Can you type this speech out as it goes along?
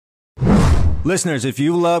Listeners, if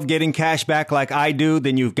you love getting cash back like I do,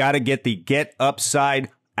 then you've got to get the Get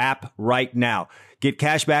Upside app right now. Get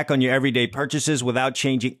cash back on your everyday purchases without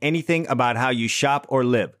changing anything about how you shop or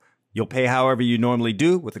live. You'll pay however you normally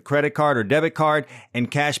do with a credit card or debit card,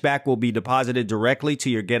 and cash back will be deposited directly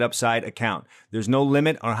to your Get Upside account. There's no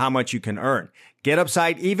limit on how much you can earn. Get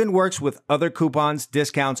Upside even works with other coupons,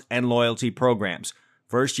 discounts, and loyalty programs.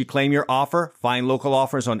 First, you claim your offer, find local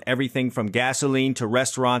offers on everything from gasoline to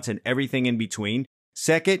restaurants and everything in between.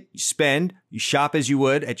 Second, you spend, you shop as you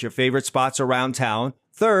would at your favorite spots around town.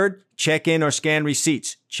 Third, check in or scan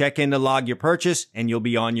receipts. Check in to log your purchase and you'll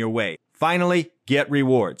be on your way. Finally, get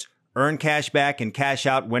rewards. Earn cash back and cash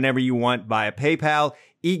out whenever you want via PayPal,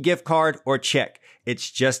 e-gift card, or check.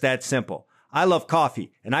 It's just that simple. I love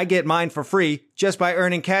coffee, and I get mine for free just by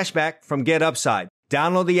earning cash back from Get Upside.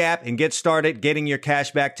 Download the app and get started getting your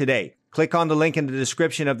cash back today. Click on the link in the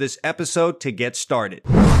description of this episode to get started.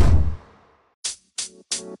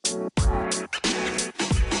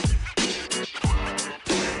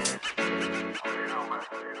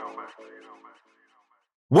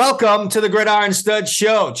 Welcome to the Gridiron Stud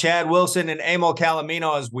Show. Chad Wilson and Emil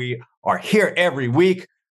Calomino, as we are here every week.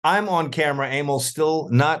 I'm on camera. Emil's still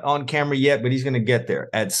not on camera yet, but he's going to get there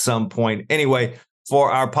at some point. Anyway, for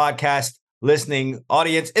our podcast listening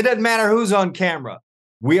audience, it doesn't matter who's on camera.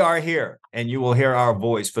 We are here, and you will hear our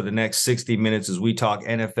voice for the next 60 minutes as we talk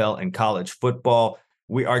NFL and college football.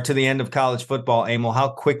 We are to the end of college football. Emil, how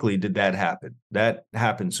quickly did that happen? That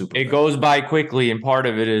happened super fast. It goes by quickly, and part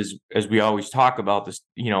of it is, as we always talk about this,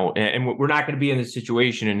 and we're not going to be in this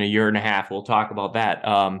situation in a year and a half. We'll talk about that.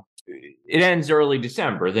 It ends early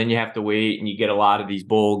December. Then you have to wait, and you get a lot of these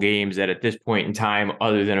bowl games that at this point in time,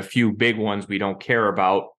 other than a few big ones we don't care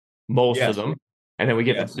about, most of them. And then we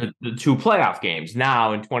get the two playoff games.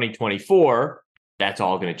 Now in 2024, that's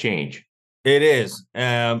all going to change. It is.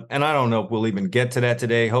 And I don't know if we'll even get to that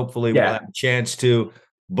today. Hopefully we'll have a chance to.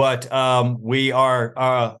 But we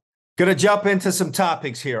are going to jump into some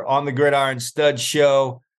topics here on the Gridiron Stud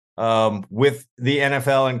Show with the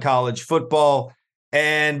NFL and college football.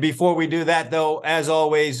 And before we do that, though, as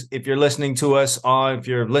always, if you're listening to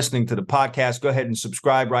the podcast, go ahead and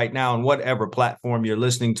subscribe right now on whatever platform you're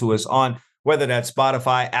listening to us on, whether that's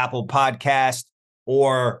Spotify, Apple Podcast,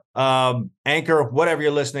 or Anchor, whatever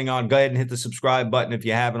you're listening on. Go ahead and hit the subscribe button if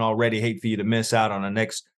you haven't already. Hate for you to miss out on the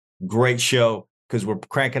next great show because we're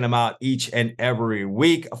cranking them out each and every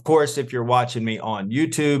week. Of course, if you're watching me on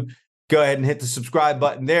YouTube, go ahead and hit the subscribe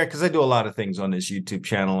button there because I do a lot of things on this YouTube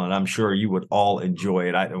channel, and I'm sure you would all enjoy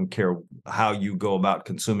it. I don't care how you go about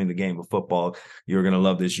consuming the game of football. You're going to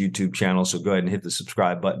love this YouTube channel, so go ahead and hit the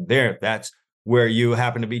subscribe button there. That's where you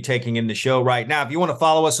happen to be taking in the show right now. If you want to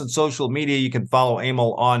follow us on social media, you can follow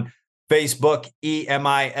Emil on Facebook,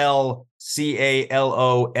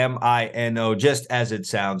 EMILCALOMINO, just as it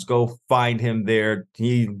sounds. Go find him there.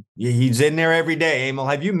 He's in there every day. Emil,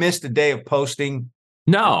 have you missed a day of posting?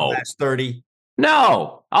 No. Last 30.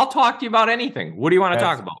 No. I'll talk to you about anything. What do you want to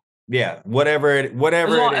talk about? Yeah, whatever it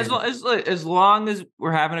is. As long as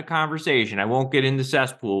we're having a conversation, I won't get into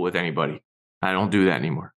cesspool with anybody. I don't do that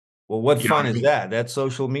anymore. Well, what fun is that? That's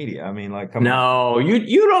social media. I mean, like, come on. No,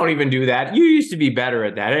 you don't even do that. You used to be better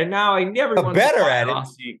at that, and now everyone's better at it.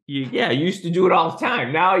 You used to do it all the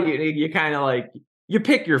time. Now you kind of like you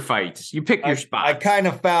pick your fights, you pick your spot. I kind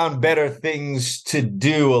of found better things to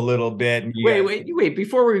do a little bit. Wait.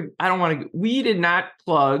 Before we did not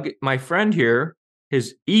plug my friend here.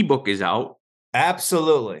 His ebook is out.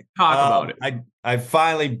 Absolutely. Talk about it. I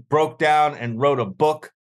finally broke down and wrote a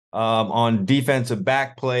book on defensive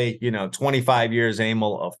back play. 25 years,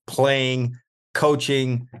 Emil, of playing,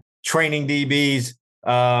 coaching, training DBs.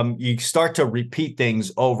 You start to repeat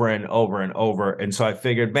things over and over and over. And so I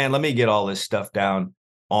figured, man, let me get all this stuff down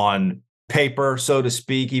on paper, so to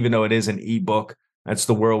speak, even though it is an ebook. That's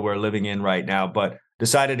the world we're living in right now. But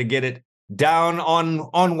decided to get it down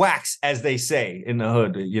on wax, as they say in the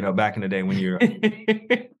hood, back in the day when you're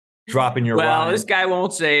dropping your rhyme. This guy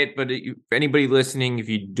won't say it, but for anybody listening, if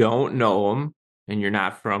you don't know him and you're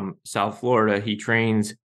not from South Florida, he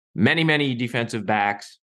trains many, many defensive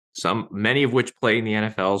backs, many of which play in the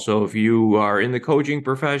NFL. So if you are in the coaching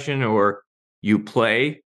profession or you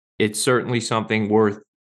play, it's certainly something worth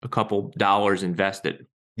a couple dollars invested.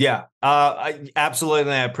 Yeah,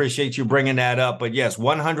 absolutely. I appreciate you bringing that up. But yes,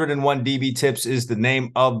 101 DB Tips is the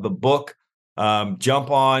name of the book. Jump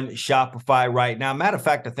on Shopify right now. Matter of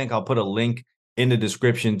fact, I think I'll put a link in the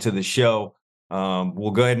description to the show.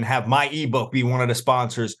 We'll go ahead and have my ebook be one of the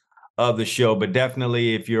sponsors of the show. But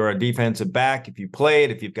definitely, if you're a defensive back, if you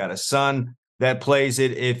played, if you've got a son that plays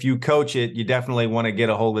it. If you coach it, you definitely want to get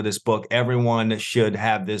a hold of this book. Everyone should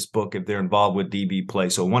have this book if they're involved with DB play.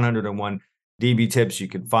 So 101 DB tips. You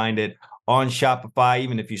can find it on Shopify.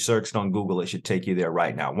 Even if you searched on Google, it should take you there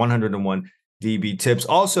right now. 101 DB tips.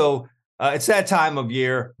 Also, it's that time of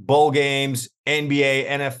year, bowl games, NBA,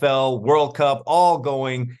 NFL, World Cup, all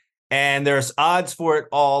going. And there's odds for it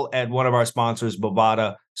all at one of our sponsors,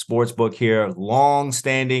 Bovada Sportsbook here,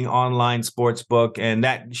 long-standing online sportsbook. And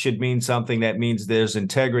that should mean something. That means there's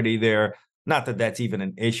integrity there. Not that that's even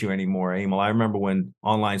an issue anymore, Emil. I remember when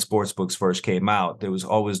online sportsbooks first came out, there was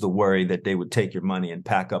always the worry that they would take your money and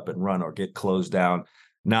pack up and run or get closed down.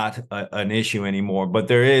 Not an issue anymore. But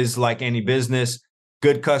there is, like any business,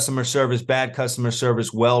 good customer service, bad customer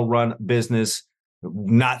service, well-run business,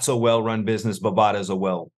 not so well-run business. Bovada is a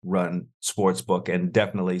well-run sports book, and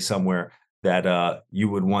definitely somewhere that you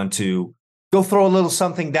would want to go throw a little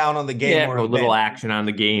something down on the game. Yeah, or a little action on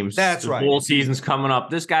the games. That's right. Bowl season's coming up.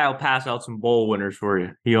 This guy will pass out some bowl winners for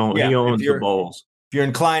you. He owns the bowls. If you're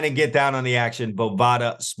inclined to get down on the action,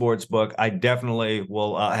 Bovada Sportsbook, I definitely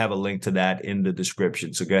will have a link to that in the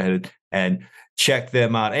description. So go ahead and check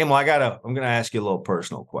them out. Emil, I'm going to ask you a little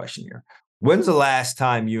personal question here. When's the last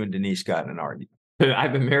time you and Denise got in an argument?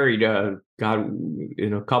 I've been married, in a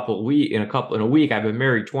week, I've been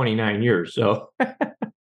married 29 years. So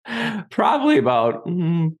probably about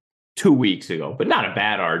 2 weeks ago, but not a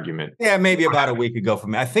bad argument. Yeah, maybe about a week ago for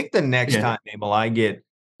me. I think the next time, Emil, I get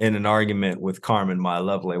in an argument with Carmen, my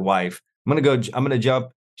lovely wife, I'm going to jump.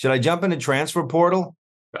 Should I jump in the transfer portal?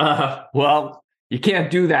 Well, you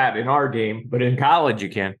can't do that in our game, but in college you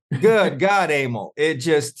can. Good God, Emil.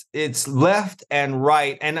 It's left and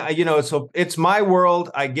right. And, so it's my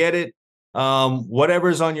world. I get it.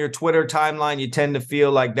 Whatever's on your Twitter timeline, you tend to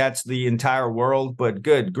feel like that's the entire world. But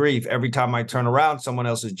good grief, every time I turn around, someone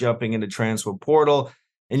else is jumping in the transfer portal.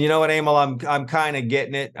 And you know what, Emil, I'm kind of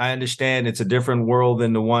getting it. I understand it's a different world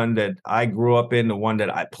than the one that I grew up in, the one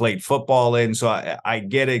that I played football in. So I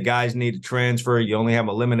get it. Guys need to transfer. You only have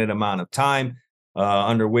a limited amount of time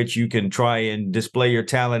under which you can try and display your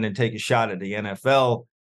talent and take a shot at the NFL.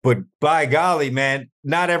 But by golly, man,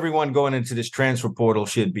 not everyone going into this transfer portal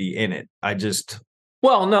should be in it. I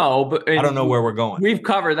don't know where we're going. We've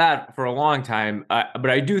covered that for a long time, but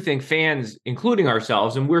I do think fans, including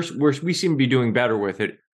ourselves, and we seem to be doing better with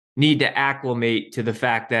it, need to acclimate to the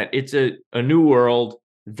fact that it's a new world.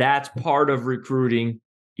 That's part of recruiting.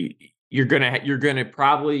 You're gonna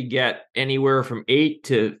probably get anywhere from 8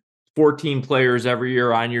 to 14 players every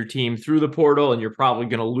year on your team through the portal, and you're probably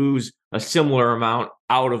going to lose a similar amount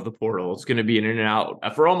out of the portal. It's going to be an in and out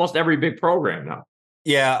for almost every big program now.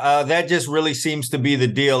 Yeah, that just really seems to be the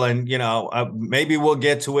deal. And, maybe we'll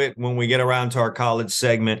get to it when we get around to our college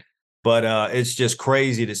segment. But it's just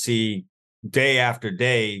crazy to see day after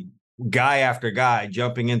day, guy after guy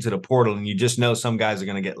jumping into the portal. And you just know some guys are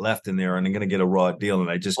going to get left in there and they're going to get a raw deal. And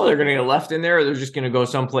they're going to get left in there, or they're just going to go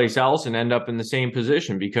someplace else and end up in the same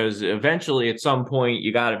position, because eventually at some point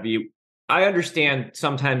you got to be. I understand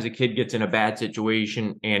sometimes a kid gets in a bad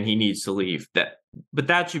situation and he needs to leave. But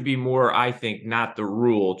that should be more, I think, not the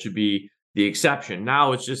rule. It should be the exception.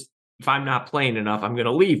 Now it's just, if I'm not playing enough, I'm going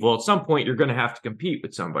to leave. Well, at some point you're going to have to compete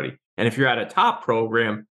with somebody. And if you're at a top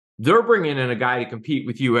program, they're bringing in a guy to compete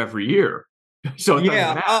with you every year. So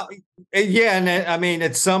and I mean,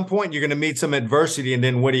 at some point you're going to meet some adversity, and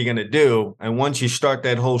then what are you going to do? And once you start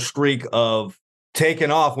that whole streak of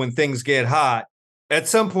taking off when things get hot, at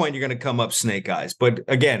some point you're going to come up snake eyes. But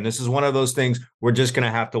again, this is one of those things we're just going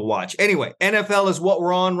to have to watch. Anyway, NFL is what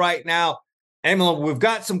we're on right now. Emil, we've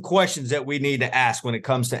got some questions that we need to ask when it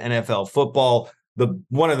comes to NFL football.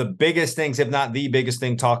 One of the biggest things, if not the biggest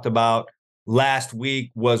thing talked about last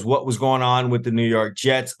week, was what was going on with the New York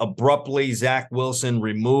Jets. Abruptly, Zach Wilson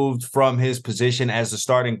removed from his position as the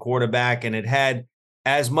starting quarterback, and it had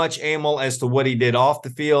as much Emil as to what he did off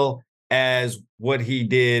the field as what he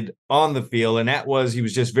did on the field. And that was, he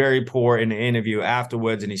was just very poor in the interview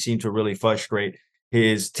afterwards, and he seemed to really frustrate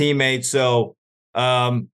his teammates. So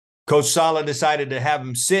Coach Saleh decided to have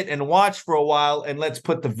him sit and watch for a while, and let's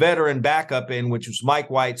put the veteran backup in, which was Mike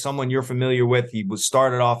White, someone you're familiar with. He was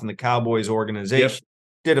started off in the Cowboys organization,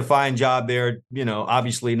 did a fine job there,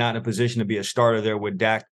 obviously not in a position to be a starter there with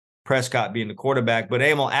Dak Prescott being the quarterback. But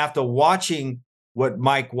Emil, after watching what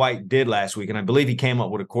Mike White did last week, and I believe he came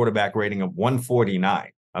up with a quarterback rating of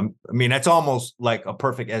 149. I mean, that's almost like a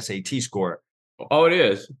perfect SAT score. Oh, it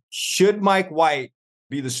is. Should Mike White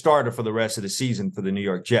be the starter for the rest of the season for the New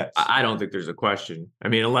York Jets? I don't think there's a question. I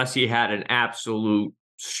mean, unless he had an absolute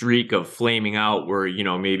streak of flaming out where,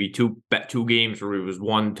 maybe two games where he was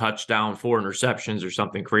 1 touchdown, 4 interceptions or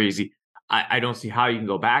something crazy. I don't see how you can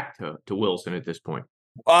go back to Wilson at this point.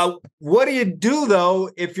 What do you do though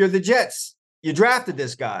if you're the Jets? You drafted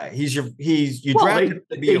this guy. You drafted him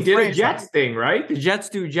to be they did a Jets thing, right? The Jets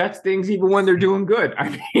do Jets things even when they're doing good.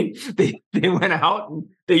 I mean, they went out and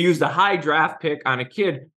they used a high draft pick on a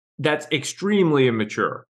kid that's extremely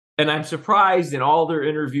immature. And I'm surprised in all their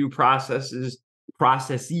interview processes, as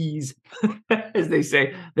they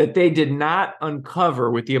say, that they did not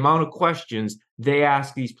uncover, with the amount of questions they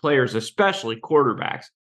ask these players, especially quarterbacks,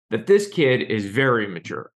 that this kid is very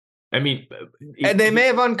mature. I mean, and they may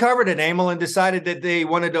have uncovered it, Emil, and decided that they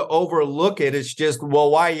wanted to overlook it. It's just,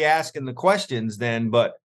 well, why are you asking the questions then?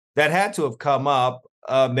 But that had to have come up.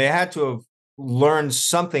 They had to have learned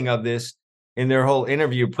something of this in their whole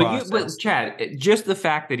interview process. But Chad, just the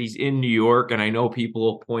fact that he's in New York, and I know people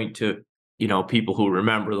will point to, people who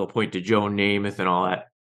remember, they'll point to Joe Namath and all that.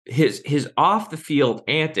 His off the field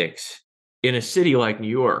antics in a city like New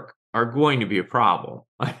York are going to be a problem.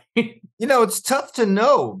 It's tough to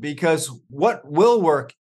know, because what will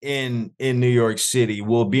work in New York City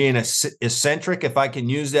will be an eccentric, if I can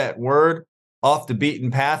use that word, off the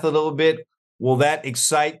beaten path a little bit. Will that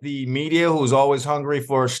excite the media, who's always hungry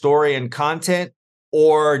for a story and content?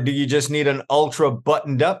 Or do you just need an ultra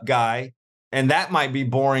buttoned up guy? And that might be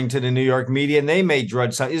boring to the New York media, and they may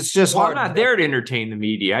drudge something. It's just hard. I'm not there to entertain the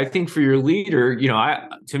media. I think for your leader,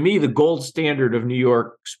 to me, the gold standard of New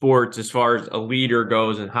York sports, as far as a leader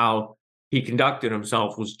goes and how he conducted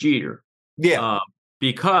himself, was Jeter. Yeah.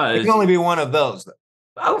 Because it can only be one of those, though.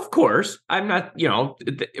 Of course, I'm not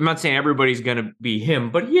saying everybody's going to be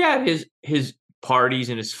him, but he had his parties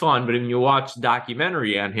and his fun. But when you watch the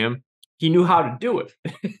documentary on him, he knew how to do it.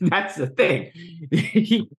 That's the thing.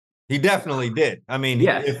 He definitely did. I mean,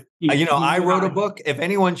 yes. I wrote a book. If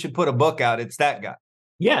anyone should put a book out, it's that guy.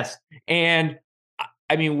 Yes. And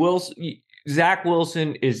I mean, Zach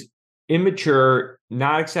Wilson is immature,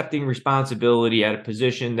 not accepting responsibility at a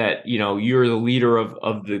position that, you're the leader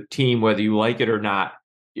of the team, whether you like it or not.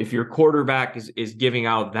 If your quarterback is giving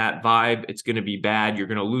out that vibe, it's going to be bad. You're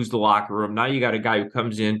going to lose the locker room. Now you got a guy who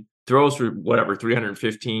comes in, throws for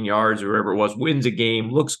 315 yards or whatever it was, wins a game,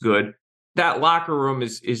 looks good. That locker room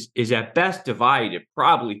is at best divided,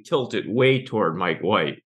 probably tilted way toward Mike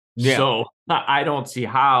White. Yeah. So I don't see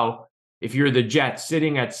how, if you're the Jets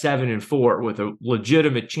sitting at 7-4 with a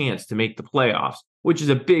legitimate chance to make the playoffs, which is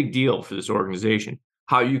a big deal for this organization,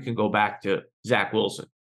 how you can go back to Zach Wilson.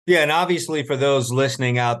 Yeah, and obviously for those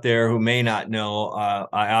listening out there who may not know,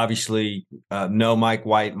 I obviously know Mike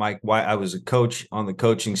White. I was a coach on the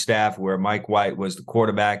coaching staff where Mike White was the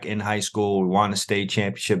quarterback in high school. We won a state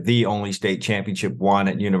championship, the only state championship won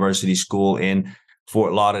at University School in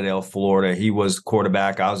Fort Lauderdale, Florida. He was the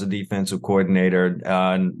quarterback. I was a defensive coordinator.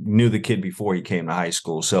 Knew the kid before he came to high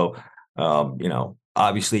school. So,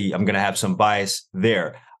 obviously I'm going to have some bias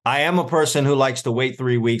there. I am a person who likes to wait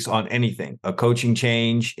 3 weeks on anything, a coaching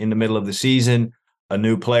change in the middle of the season, a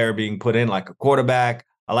new player being put in like a quarterback.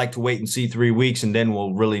 I like to wait and see 3 weeks, and then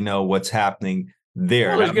we'll really know what's happening there.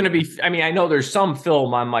 Well, there's going to be, I know there's some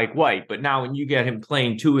film on Mike White, but now when you get him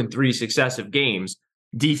playing 2 and 3 successive games,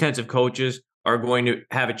 defensive coaches are going to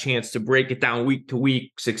have a chance to break it down week to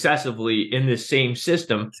week successively in this same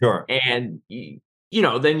system. Sure. And,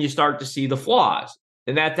 then you start to see the flaws.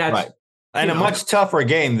 And that's right. And a much tougher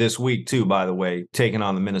game this week, too, by the way, taking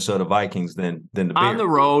on the Minnesota Vikings than the Bears. On the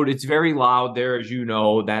road, it's very loud there, as you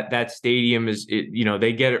know. That stadium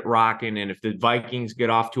they get it rocking. And if the Vikings get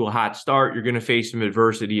off to a hot start, you're going to face some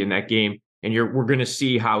adversity in that game. And we're going to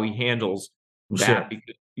see how he handles that. Sure.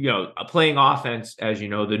 Because, playing offense, as you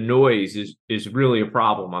know, the noise is really a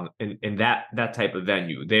problem in that type of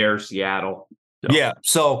venue there, Seattle. So. Yeah.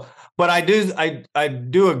 So, but I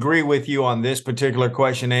do agree with you on this particular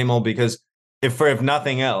question, Emil, because if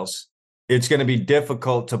nothing else, it's going to be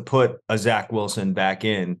difficult to put a Zach Wilson back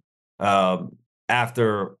in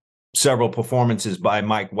after several performances by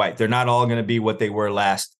Mike White. They're not all going to be what they were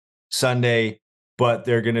last Sunday, but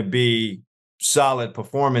they're going to be solid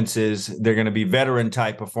performances. They're going to be veteran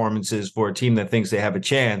type performances for a team that thinks they have a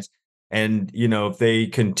chance. And, if they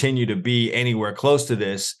continue to be anywhere close to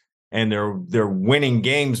this, and they're winning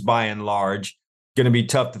games by and large, going to be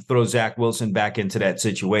tough to throw Zach Wilson back into that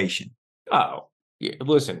situation. Oh, yeah,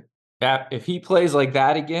 listen, if he plays like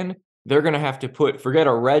that again, they're going to have to forget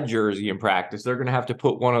a red jersey in practice. They're going to have to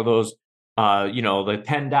put one of those, the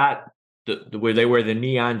 10 dot the way they wear the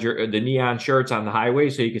neon shirts on the highway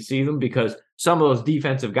so you can see them, because some of those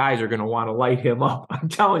defensive guys are going to want to light him up. I'm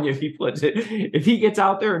telling you, if he gets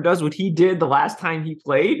out there and does what he did the last time he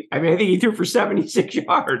played, I mean, I think he threw for 76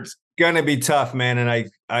 yards. Gonna be tough, man. And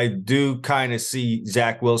I do kind of see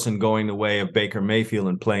Zach Wilson going the way of Baker Mayfield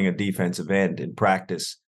and playing a defensive end in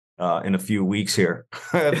practice in a few weeks here.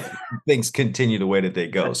 Things continue the way that they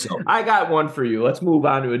go. So I got one for you. Let's move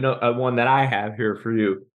on to one that I have here for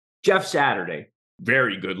you. Jeff Saturday,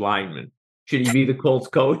 very good lineman. Should he be the Colts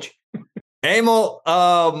coach? Emil,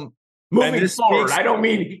 moving forward, I don't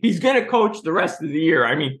mean he's going to coach the rest of the year.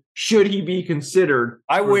 I mean, should he be considered?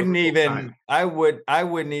 I wouldn't even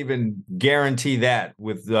guarantee that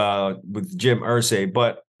with Jim Irsay.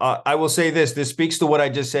 But I will say this: this speaks to what I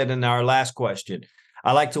just said in our last question.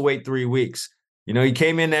 I like to wait 3 weeks. You know, he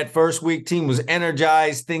came in that first week, team was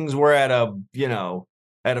energized, things were at a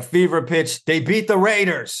fever pitch. They beat the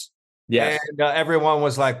Raiders. Yes, and everyone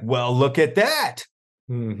was like, "Well, look at that."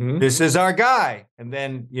 Mm-hmm. This is our guy. And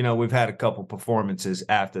then, you know, we've had a couple performances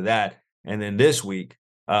after that. And then this week,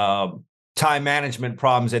 time management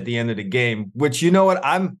problems at the end of the game, which, you know what,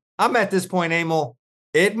 I'm at this point, Emil,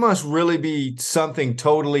 it must really be something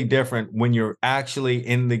totally different when you're actually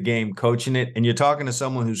in the game coaching it. And you're talking to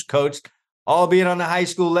someone who's coached, albeit on the high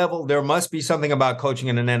school level. There must be something about coaching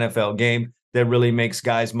in an NFL game that really makes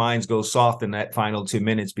guys' minds go soft in that final 2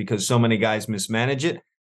 minutes, because so many guys mismanage it.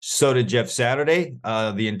 So did Jeff Saturday.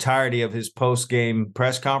 The entirety of his post-game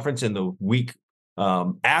press conference in the week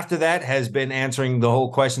after that has been answering the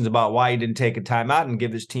whole questions about why he didn't take a timeout and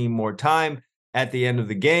give his team more time at the end of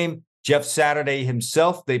the game. Jeff Saturday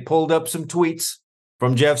himself, they pulled up some tweets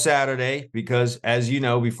from Jeff Saturday because, as you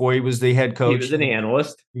know, before he was the head coach, he was an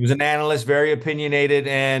analyst. He was an analyst, very opinionated,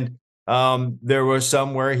 and there were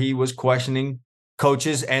some where he was questioning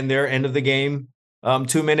coaches and their end of the game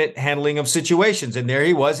 2-minute handling of situations. And there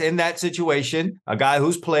he was in that situation, a guy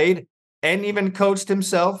who's played and even coached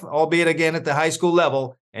himself, albeit again at the high school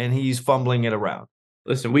level, and he's fumbling it around.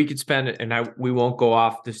 Listen, we could spend it, and we won't go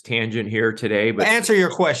off this tangent here today. But answer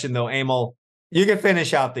your question though, Emil. You can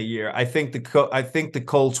finish out the year. I think the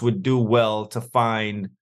Colts would do well to find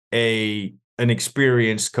an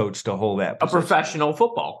experienced coach to hold that position. A professional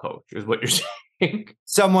football coach is what you're saying.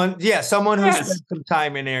 Someone who spent some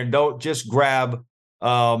time in there. Don't just grab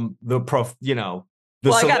I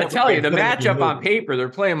got to tell you, the matchup on paper, they're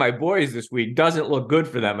playing my boys this week, doesn't look good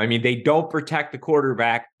for them. I mean, they don't protect the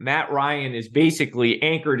quarterback. Matt Ryan is basically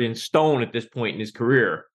anchored in stone at this point in his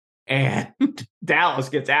career. And Dallas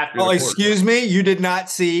gets after him. Oh, excuse me? You did not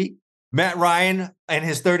see Matt Ryan and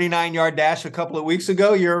his 39-yard dash a couple of weeks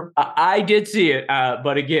ago? I did see it.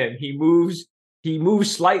 But again, he moves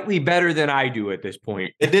slightly better than I do at this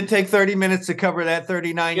point. It did take 30 minutes to cover that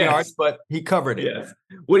 39 yards, but he covered it. Yes.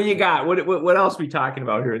 What do you got? What else are we talking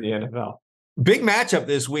about here in the NFL? Big matchup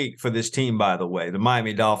this week for this team, by the way. The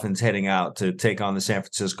Miami Dolphins heading out to take on the San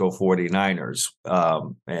Francisco 49ers.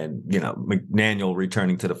 And, McDaniel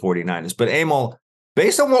returning to the 49ers. But, Emil,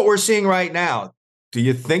 based on what we're seeing right now, do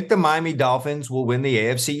you think the Miami Dolphins will win the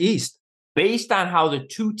AFC East? Based on how the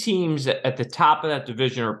two teams at the top of that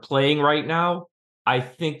division are playing right now, I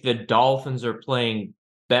think the Dolphins are playing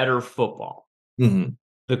better football. Mm-hmm.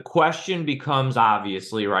 The question becomes,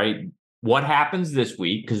 obviously, right, what happens this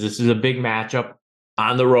week? Because this is a big matchup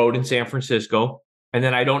on the road in San Francisco. And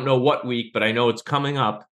then I don't know what week, but I know it's coming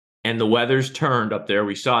up and the weather's turned up there.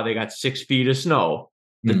 We saw they got 6 feet of snow.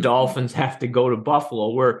 The Dolphins have to go to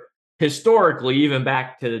Buffalo, where historically, even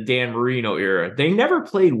back to the Dan Marino era, they never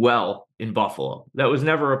played well in Buffalo. That was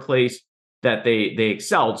never a place that they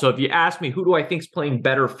excelled. So if you ask me, who do I think is playing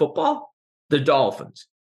better football? The Dolphins.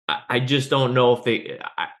 I just don't know if they.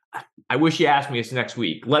 I wish you asked me this next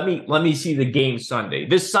week. Let me see the game Sunday.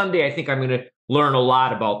 This Sunday, I think I'm going to learn a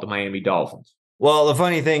lot about the Miami Dolphins. Well, the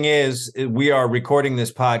funny thing is, we are recording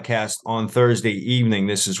this podcast on Thursday evening.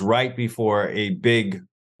 This is right before a big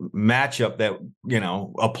matchup that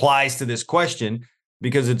applies to this question,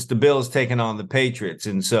 because it's the Bills taking on the Patriots.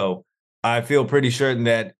 And so I feel pretty certain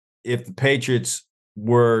that if the Patriots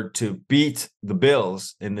were to beat the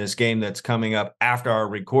Bills in this game that's coming up after our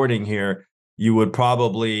recording here, you would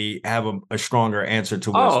probably have a stronger answer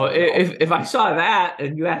to. If I saw that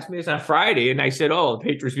and you asked me this on Friday and I said, the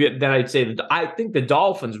Patriots, then I'd say that I think the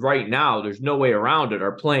Dolphins right now, there's no way around it,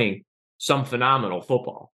 are playing some phenomenal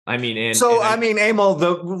football. I mean, Emil,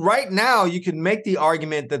 right now you can make the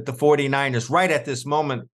argument that the 49ers right at this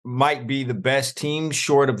moment might be the best team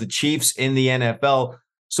short of the Chiefs in the NFL.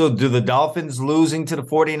 So do the Dolphins losing to the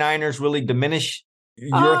 49ers really diminish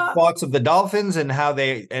your thoughts of the Dolphins and how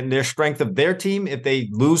and their strength of their team if they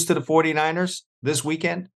lose to the 49ers this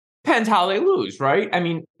weekend? Depends how they lose, right? I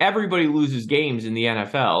mean, everybody loses games in the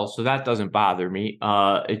NFL, so that doesn't bother me.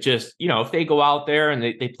 It just, if they go out there and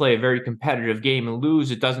they play a very competitive game and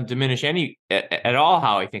lose, it doesn't diminish at all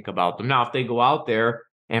how I think about them. Now, if they go out there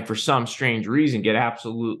and for some strange reason get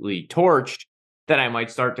absolutely torched, then I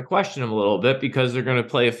might start to question them a little bit because they're going to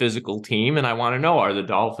play a physical team, and I want to know, are the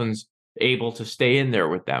Dolphins able to stay in there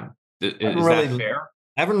with them? Is that fair?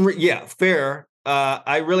 Yeah, fair.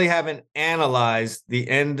 I really haven't analyzed the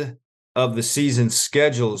end of the season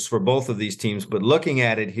schedules for both of these teams, but looking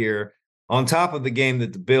at it here, on top of the game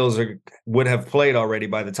that the Bills would have played already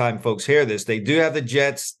by the time folks hear this, they do have the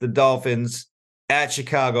Jets, the Dolphins, at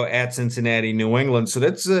Chicago, at Cincinnati, New England. So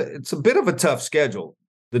it's a bit of a tough schedule.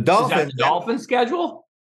 The Dolphins, is that the Dolphins schedule?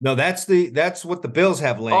 No, that's what the Bills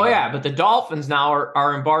have laying. Oh, yeah, but the Dolphins now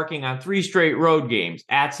are embarking on 3 straight road games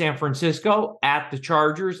at San Francisco, at the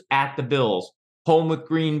Chargers, at the Bills, home with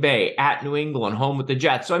Green Bay, at New England, home with the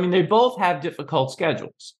Jets. So, I mean, they both have difficult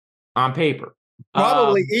schedules on paper.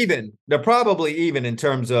 Probably even. They're probably even in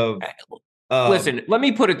terms of. Listen, let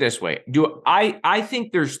me put it this way. I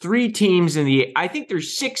think there's 3 teams I think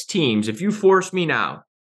there's 6 teams, if you force me now,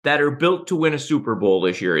 that are built to win a Super Bowl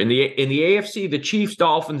this year. In the AFC, the Chiefs,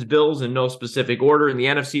 Dolphins, Bills in no specific order. In the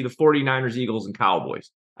NFC, the 49ers, Eagles, and Cowboys.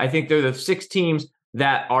 I think they're the 6 teams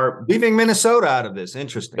that are leaving Minnesota out of this.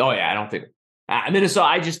 Interesting. Oh, yeah, I don't think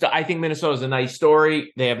Minnesota. I think Minnesota's a nice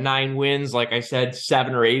story. They have 9 wins. Like I said,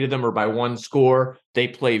 7 or 8 of them are by 1 score. They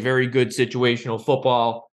play very good situational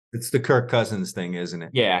football. It's the Kirk Cousins thing, isn't it?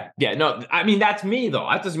 Yeah. No, I mean, that's me, though.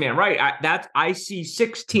 That doesn't mean I'm right. I see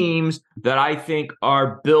 6 teams that I think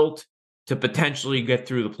are built to potentially get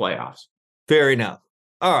through the playoffs. Fair enough.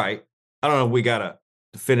 All right. I don't know if we got a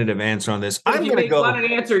definitive answer on this. I'm going to go. Want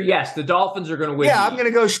an answer? Yes, the Dolphins are going to win. Yeah, I'm going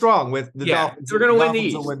to go strong with the Dolphins. They're going to win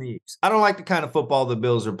the East. I don't like the kind of football the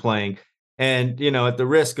Bills are playing. And, at the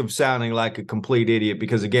risk of sounding like a complete idiot,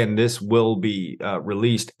 because, again, this will be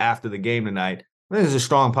released after the game tonight, there's a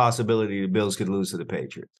strong possibility the Bills could lose to the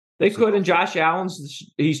Patriots. They could, and Josh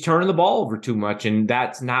he's turning the ball over too much, and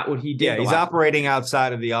that's not what he did. Yeah, he's operating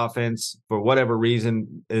outside of the offense for whatever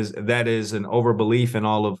reason. That is an overbelief in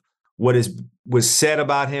all of what was said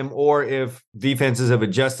about him, or if defenses have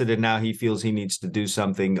adjusted and now he feels he needs to do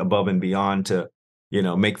something above and beyond to,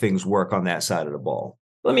 make things work on that side of the ball.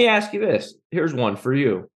 Let me ask you this. Here's one for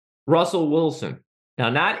you. Russell Wilson. Now,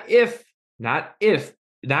 not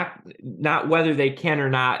whether they can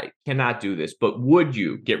or cannot do this, but would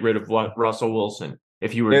you get rid of Russell Wilson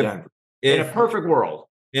if you were Denver? In a perfect world.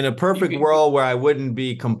 In a perfect world where I wouldn't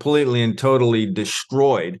be completely and totally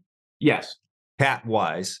destroyed. Yes.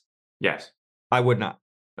 Cap-wise. Yes. I would not.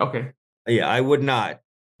 Okay. Yeah, I would not.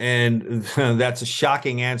 And that's a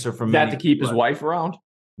shocking answer from me. That to keep his wife around?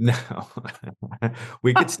 No.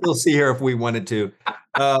 We could still see her if we wanted to.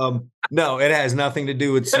 No, it has nothing to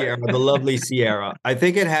do with Ciara, the lovely Ciara. I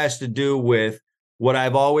think it has to do with what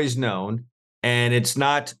I've always known, and it's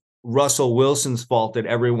not Russell Wilson's fault that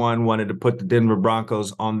everyone wanted to put the Denver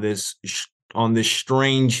Broncos on this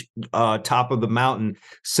strange top of the mountain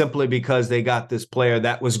simply because they got this player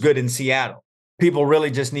that was good in Seattle. People really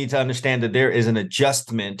just need to understand that there is an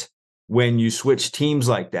adjustment when you switch teams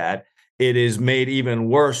like that. It is made even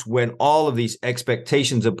worse when all of these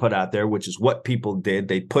expectations are put out there, which is what people did.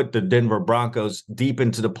 They put the Denver Broncos deep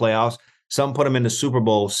into the playoffs. Some put them in the Super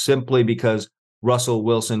Bowl simply because Russell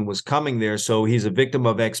Wilson was coming there. So he's a victim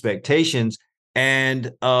of expectations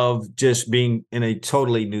and of just being in a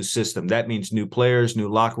totally new system. That means new players, new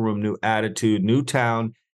locker room, new attitude, new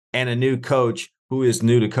town, and a new coach who is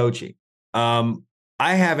new to coaching. I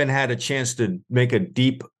haven't had a chance to make a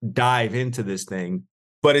deep dive into this thing.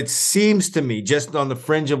 But it seems to me, just on the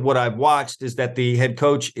fringe of what I've watched, is that the head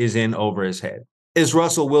coach is in over his head. Is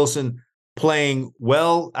Russell Wilson playing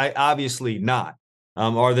well? Obviously not.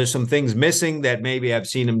 Are there some things missing that maybe I've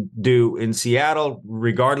seen him do in Seattle,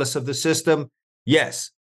 regardless of the system?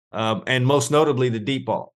 Yes. And most notably, the deep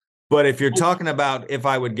ball. But if you're talking about if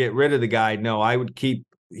I would get rid of the guy, no, I would keep.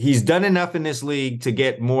 He's done enough in this league to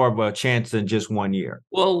get more of a chance than just 1 year.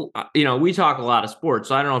 Well, we talk a lot of sports.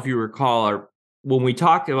 So I don't know if you recall when we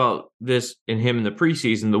talked about this in him in the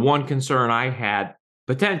preseason, the one concern I had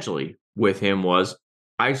potentially with him was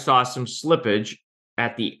I saw some slippage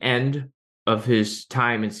at the end of his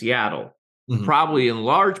time in Seattle, probably in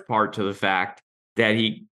large part to the fact that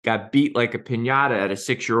he got beat like a piñata at a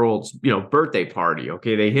 6-year-old's, birthday party.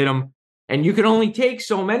 Okay. They hit him, and you can only take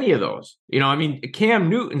so many of those. Cam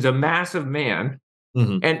Newton's a massive man,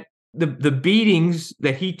 and the beatings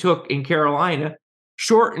that he took in Carolina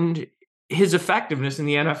shortened his effectiveness in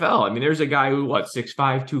the NFL. There's a guy who 6'5",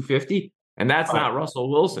 250, and that's not Russell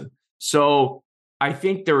Wilson. So I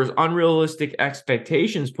think there was unrealistic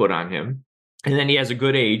expectations put on him. And then he has a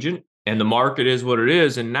good agent, and the market is what it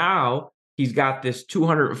is. And now he's got this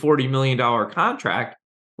 $240 million contract.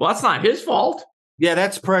 Well, that's not his fault. Yeah,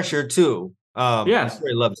 that's pressure too. Yes. I'm sure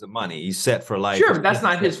he loves the money. He's set for life. Sure, but that's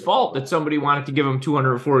not his fault that somebody wanted to give him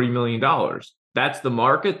 $240 million. That's the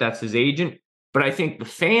market. That's his agent. But I think the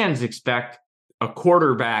fans expect a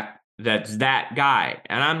quarterback that's that guy.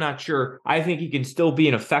 And I'm not sure. I think he can still be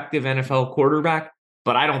an effective NFL quarterback,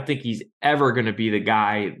 but I don't think he's ever going to be the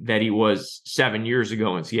guy that he was 7 years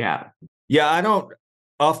ago in Seattle. Yeah, I don't,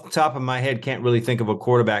 off the top of my head, can't really think of a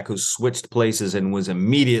quarterback who switched places and was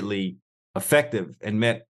immediately effective and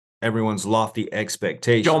met everyone's lofty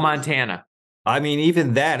expectations. Joe Montana. I mean,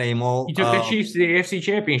 even that, Emil. He took the Chiefs to the AFC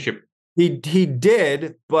Championship. He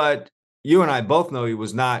did, but you and I both know he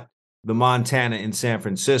was not the Montana in San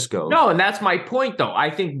Francisco. No, and that's my point, though. I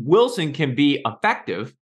think Wilson can be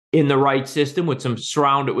effective in the right system with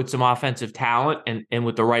surrounded with some offensive talent and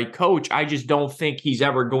with the right coach. I just don't think he's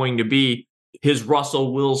ever going to be his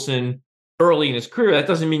Russell Wilson early in his career. That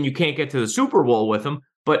doesn't mean you can't get to the Super Bowl with him,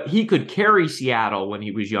 but he could carry Seattle when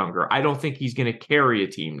he was younger. I don't think he's going to carry a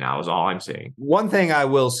team now, is all I'm saying. One thing I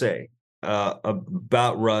will say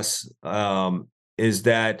about Russ is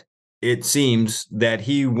that it seems that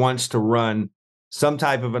he wants to run some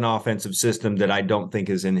type of an offensive system that I don't think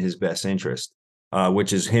is in his best interest,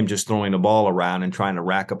 which is him just throwing the ball around and trying to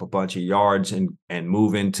rack up a bunch of yards and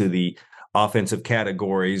move into the offensive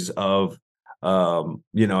categories of,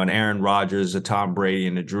 an Aaron Rodgers, a Tom Brady,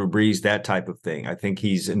 and a Drew Brees, that type of thing. I think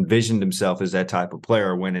he's envisioned himself as that type of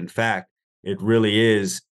player when, in fact, it really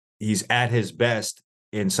is he's at his best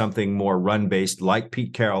in something more run-based like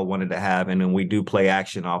Pete Carroll wanted to have, and then we do play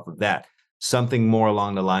action off of that. Something more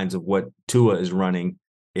along the lines of what Tua is running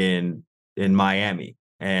in Miami.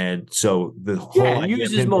 And so the whole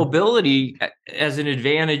use his mobility as an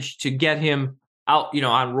advantage to get him out,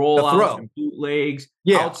 on rollouts and bootlegs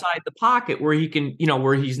outside the pocket where he can,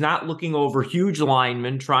 where he's not looking over huge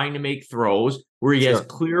linemen trying to make throws, where he has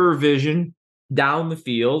clearer vision down the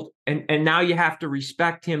field. And now you have to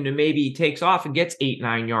respect him to maybe he takes off and gets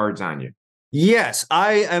 8-9 yards on you. Yes,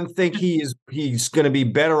 I think he's going to be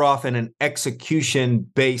better off in an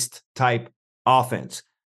execution-based type offense.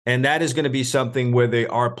 And that is going to be something where they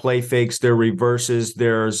are play fakes, there are reverses,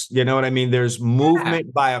 there's, there's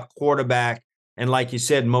movement by a quarterback. And like you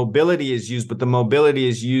said, mobility is used, but the mobility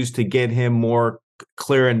is used to get him more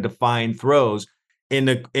clear and defined throws.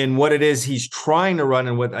 In what it is he's trying to run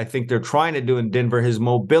and what I think they're trying to do in Denver, his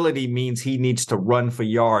mobility means he needs to run for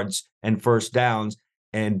yards and first downs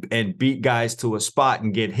and beat guys to a spot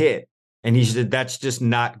and get hit. And he said that's just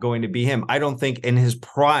not going to be him. I don't think in his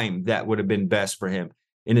prime that would have been best for him.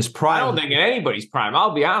 In his prime, I don't think in anybody's prime.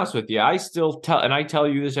 I'll be honest with you. I still tell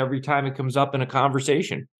you this every time it comes up in a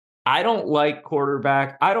conversation. I don't like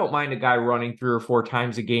quarterback. I don't mind a guy running 3 or 4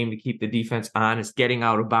 times a game to keep the defense honest, getting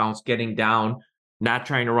out of bounds, getting down, not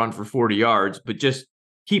trying to run for 40 yards, but just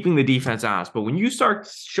keeping the defense honest. But when you start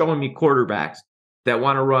showing me quarterbacks that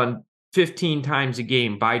want to run 15 times a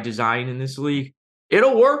game by design in this league,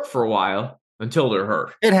 it'll work for a while until they're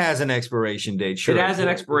hurt. It has an expiration date. Sure, it has an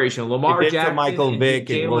expiration. Lamar Jackson, Michael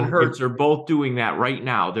Vick, and Jalen Hurts are both doing that right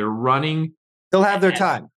now. They're running. They'll have their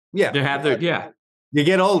time. Yeah, they have their You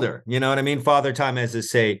get older, you know what I mean? Father time, as they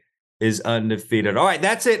say, is undefeated. All right,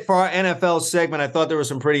 that's it for our NFL segment. I thought there were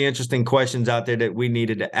some pretty interesting questions out there that we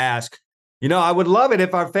needed to ask. I would love it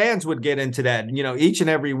if our fans would get into that. Each and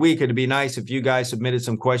every week, it'd be nice if you guys submitted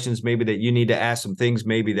some questions, maybe that you need to ask, some things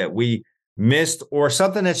maybe that we missed, or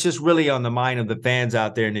something that's just really on the mind of the fans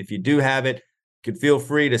out there. And if you do have it, you could feel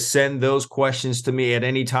free to send those questions to me at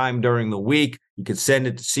any time during the week. You could send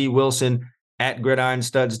it to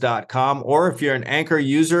cwilson@gridironstuds.com. Or if you're an Anchor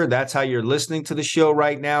user, that's how you're listening to the show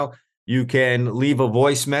right now. You can leave a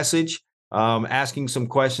voice message asking some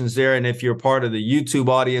questions there. And if you're part of the YouTube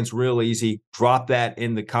audience, real easy, drop that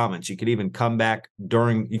in the comments. You could even come back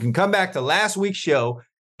to last week's show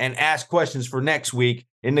and ask questions for next week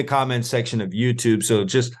in the comments section of YouTube. So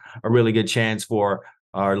just a really good chance for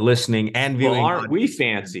our listening and viewing. Well, aren't we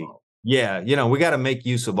fancy? Yeah, we got to make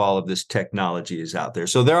use of all of this technology is out there.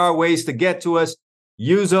 So there are ways to get to us,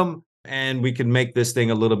 use them, and we can make this thing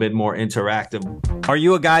a little bit more interactive. Are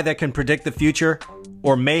you a guy that can predict the future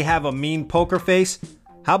or may have a mean poker face?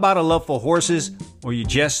 How about a love for horses, or you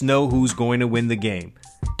just know who's going to win the game?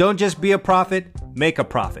 Don't just be a prophet, make a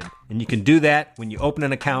profit. And you can do that when you open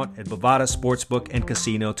an account at Bovada Sportsbook and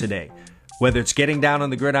Casino today. Whether it's getting down on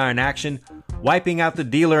the gridiron action, wiping out the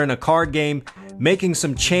dealer in a card game, making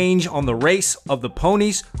some change on the race of the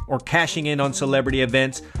ponies, or cashing in on celebrity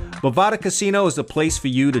events, Bovada Casino is the place for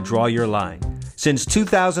you to draw your line. Since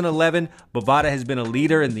 2011, Bovada has been a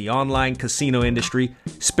leader in the online casino industry,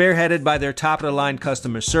 spearheaded by their top-of-the-line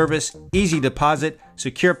customer service, easy deposit,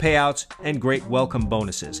 secure payouts, and great welcome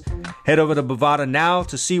bonuses. Head over to Bovada now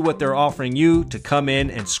to see what they're offering you to come in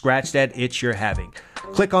and scratch that itch you're having.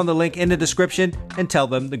 Click on the link in the description and tell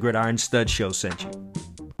them the Gridiron Stud Show sent you.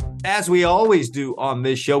 As we always do on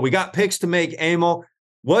this show, we got picks to make, Emil.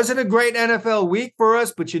 Wasn't a great NFL week for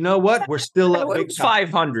us, but you know what? We're still up big time.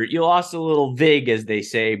 500. You lost a little vig, as they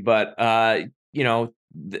say, but you know,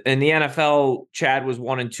 in the NFL, Chad was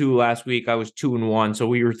 1-2 last week. I was 2-1, so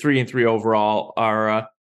we were 3-3 overall. Our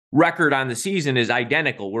record on the season is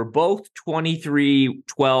identical. We're both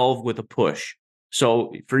 23-12 with a push.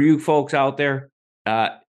 So for you folks out there,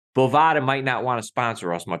 Bovada might not want to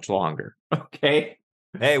sponsor us much longer. Okay.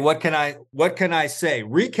 Hey, what can I say?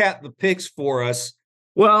 Recap the picks for us.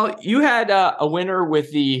 Well, you had a winner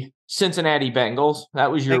with the Cincinnati Bengals.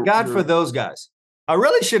 That was your. Thank God for those guys. I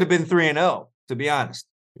really should have been 3-0, to be honest.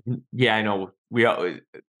 Yeah, I know.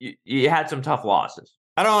 You had some tough losses.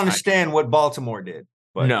 I don't understand what Baltimore did.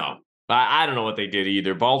 But. No, I don't know what they did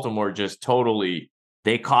either. Baltimore just totally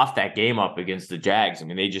they coughed that game up against the Jags. I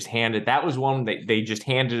mean, they just handed that was one they just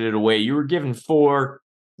handed it away. You were given 4.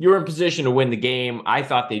 You were in position to win the game. I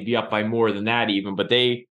thought they'd be up by more than that even, but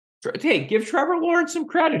hey, give Trevor Lawrence some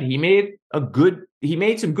credit. He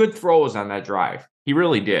made some good throws on that drive. He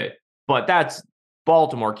really did. But that's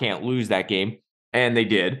Baltimore can't lose that game, and they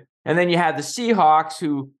did. And then you had the Seahawks,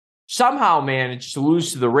 who somehow managed to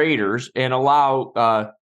lose to the Raiders and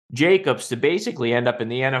allow Jacobs to basically end up in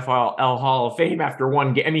the NFL Hall of Fame after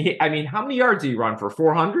one game. I mean, how many yards did he run for?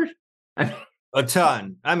 400? A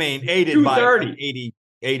ton. I mean, aided by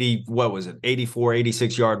 80, what was it? 84,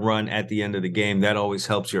 86 yard run at the end of the game. That always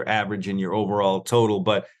helps your average and your overall total.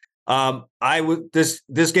 But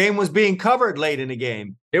this game was being covered late in the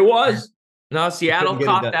game. It was. No, Seattle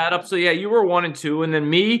caught that up. So yeah, you were 1-2. And then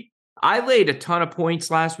me, I laid a ton of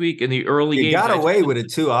points last week in the early games. You got away with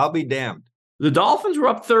it too. I'll be damned. The Dolphins were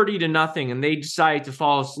up 30-0, and they decided to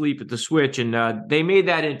fall asleep at the switch. And they made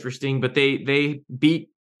that interesting, but they beat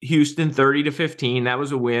Houston 30-15. That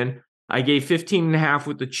was a win. I gave 15.5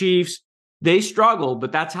 with the Chiefs. They struggled,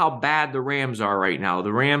 but that's how bad the Rams are right now.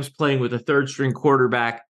 The Rams, playing with a third-string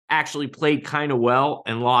quarterback, actually played kind of well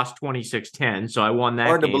and lost 26-10. So I won that.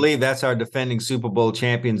 Hard game. To believe that's our defending Super Bowl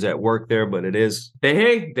champions at work there, but it is.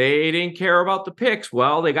 They didn't care about the picks.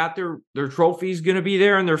 Well, they got their trophies going to be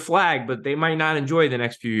there and their flag, but they might not enjoy the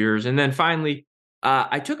next few years. And then finally,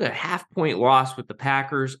 I took a half-point loss with the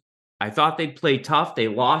Packers. I thought they'd play tough. They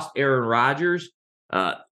lost Aaron Rodgers.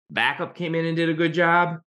 Backup came in and did a good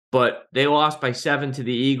job, but they lost by 7 to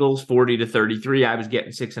the Eagles, 40-33. I was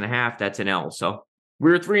getting 6.5. That's an L. So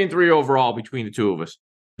we were 3-3 overall between the two of us.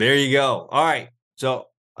 There you go. All right. So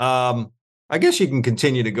I guess you can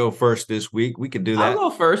continue to go first this week. We could do that. I'll go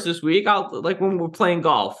first this week. I'll like when we're playing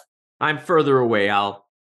golf. I'm further away. I'll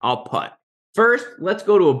putt. First, let's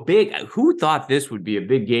go to a big. Who thought this would be a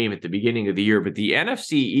big game at the beginning of the year? But the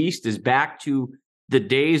NFC East is back to the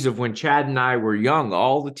days of when Chad and I were young.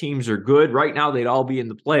 All the teams are good. Right now, they'd all be in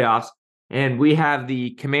the playoffs. And we have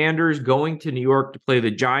the Commanders going to New York to play the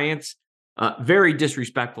Giants. Very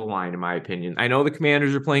disrespectful line, in my opinion. I know the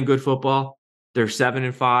Commanders are playing good football. They're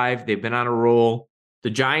 7-5. They've been on a roll. The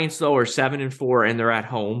Giants, though, are 7-4, and they're at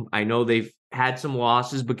home. I know they've had some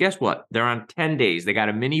losses, but guess what? They're on 10 days. They got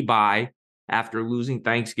a mini bye after losing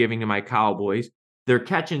Thanksgiving to my Cowboys. They're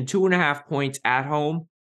catching 2.5 points at home.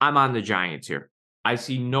 I'm on the Giants here. I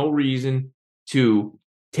see no reason to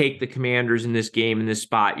take the Commanders in this game, in this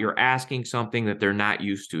spot. You're asking something that they're not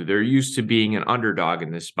used to. They're used to being an underdog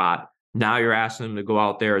in this spot. Now you're asking them to go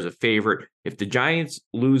out there as a favorite. If the Giants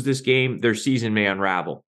lose this game, their season may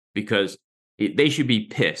unravel because they should be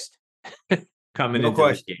pissed coming into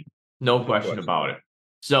this game. No question about it.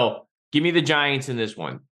 So give me the Giants in this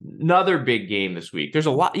one. Another big game this week. There's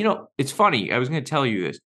a lot. You know, it's funny. I was going to tell you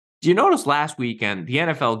this. Do you notice last weekend, the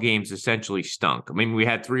NFL games essentially stunk? I mean, we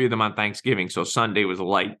had 3 of them on Thanksgiving, so Sunday was a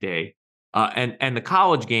light day. And the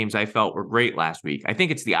college games I felt were great last week. I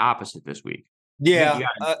think it's the opposite this week. Yeah,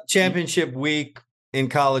 championship week in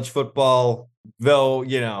college football, though,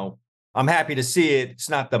 you know, I'm happy to see it. It's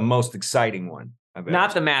not the most exciting one.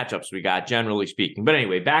 Not the matchups we got, generally speaking. But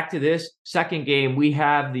anyway, back to this second game. We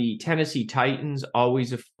have the Tennessee Titans,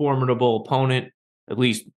 always a formidable opponent, at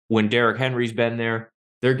least when Derrick Henry's been there.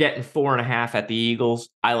 They're getting 4.5 at the Eagles.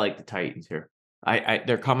 I like the Titans here.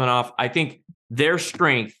 They're coming off. I think their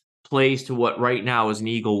strength plays to what right now is an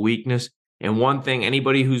Eagle weakness. And one thing,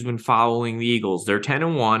 anybody who's been following the Eagles, they're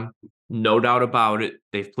 10-1, no doubt about it.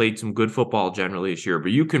 They've played some good football generally this year,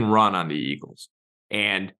 but you can run on the Eagles.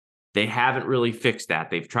 And They haven't really fixed that.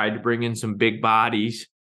 They've tried to bring in some big bodies.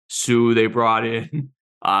 Sue, they brought in,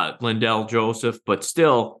 Lindell Joseph, but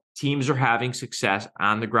still, teams are having success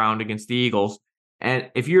on the ground against the Eagles. And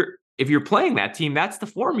if you're playing that team, that's the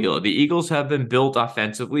formula. The Eagles have been built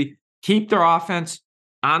offensively. Keep their offense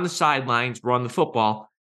on the sidelines, run the football.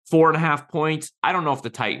 4.5 points. I don't know if the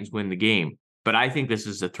Titans win the game, but I think this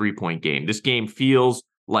is a 3-point game. This game feels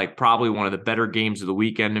like probably one of the better games of the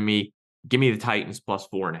weekend to me. Give me the Titans plus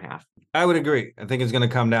 4.5. I would agree. I think it's going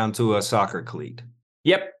to come down to a soccer cleat.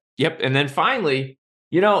 Yep. And then finally,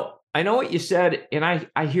 I know what you said, and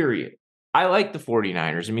I hear you. I like the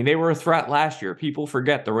 49ers. I mean, they were a threat last year. People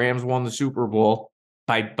forget the Rams won the Super Bowl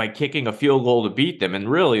by kicking a field goal to beat them. And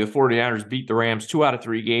really, the 49ers beat the Rams 2 out of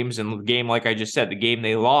 3 games. And the game, like I just said, the game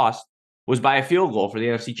they lost was by a field goal for the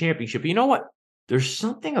NFC Championship. But you know what? There's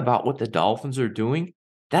something about what the Dolphins are doing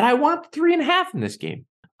that I want 3.5 in this game.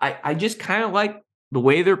 I just kind of like the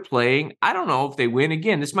way they're playing. I don't know if they win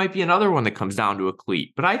again. This might be another one that comes down to a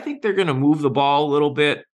cleat, but I think they're going to move the ball a little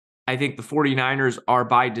bit. I think the 49ers are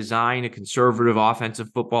by design a conservative offensive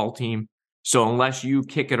football team. So unless you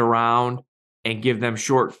kick it around and give them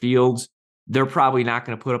short fields, they're probably not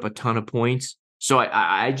going to put up a ton of points. So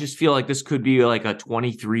I just feel like this could be like a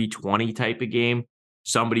 23-20 type of game.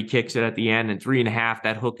 Somebody kicks it at the end, and 3.5,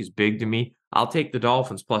 that hook is big to me. I'll take the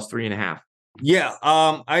Dolphins plus 3.5. Yeah,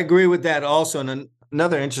 I agree with that also. And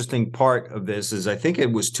another interesting part of this is I think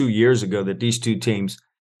it was 2 years ago that these two teams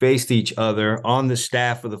faced each other. On the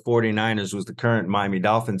staff of the 49ers was the current Miami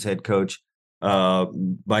Dolphins head coach,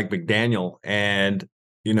 Mike McDaniel. And,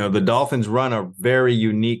 the Dolphins run a very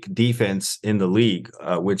unique defense in the league,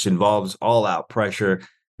 which involves all-out pressure.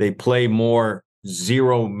 They play more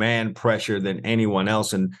zero-man pressure than anyone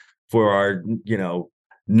else. And for our,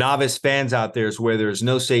 novice fans out there is where there's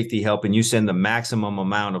no safety help and you send the maximum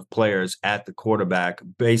amount of players at the quarterback.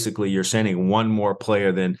 Basically, you're sending one more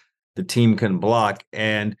player than the team can block,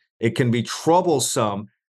 and it can be troublesome.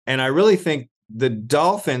 And I really think the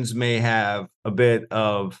Dolphins may have a bit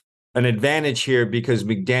of an advantage here because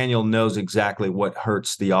McDaniel knows exactly what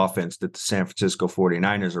hurts the offense that the San Francisco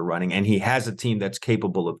 49ers are running, and he has a team that's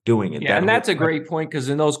capable of doing it. Yeah, and that's a great point because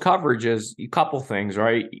in those coverages, a couple things,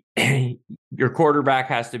 right? Your quarterback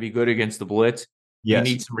has to be good against the blitz. Yes.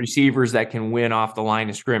 You need some receivers that can win off the line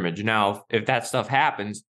of scrimmage. Now, if that stuff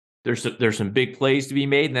happens, there's some big plays to be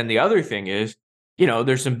made. And then the other thing is,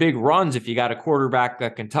 there's some big runs if you got a quarterback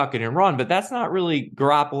that can tuck it and run, but that's not really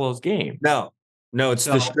Garoppolo's game. No, it's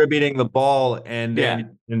distributing the ball, and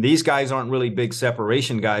these guys aren't really big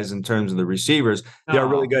separation guys in terms of the receivers. They're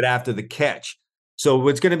really good after the catch. So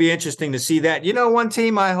it's going to be interesting to see that. One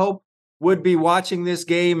team I hope would be watching this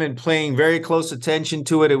game and paying very close attention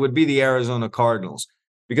to it. It would be the Arizona Cardinals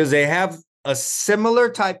because they have a similar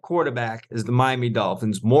type quarterback as the Miami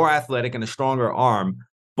Dolphins, more athletic and a stronger arm.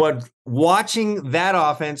 But watching that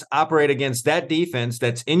offense operate against that defense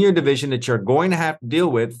that's in your division that you're going to have to deal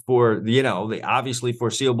with for, the obviously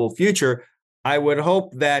foreseeable future, I would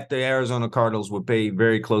hope that the Arizona Cardinals would pay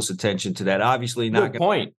very close attention to that. Obviously not. Good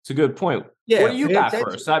point. It's a good point. Yeah, what do you got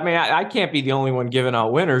first? I mean, I can't be the only one giving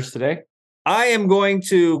out winners today. I am going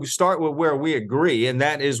to start with where we agree, and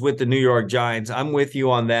that is with the New York Giants. I'm with you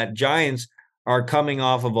on that. Giants are coming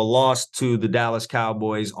off of a loss to the Dallas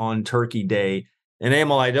Cowboys on Turkey Day. And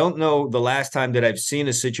Emil, I don't know the last time that I've seen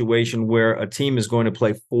a situation where a team is going to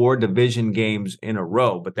play 4 division games in a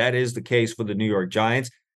row, but that is the case for the New York Giants.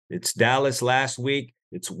 It's Dallas last week.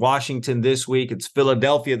 It's Washington this week. It's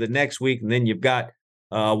Philadelphia the next week. And then you've got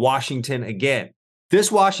Washington again.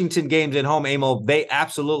 This Washington game's at home, Emil. They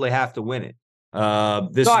absolutely have to win it.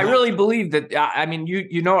 I really believe that. I mean,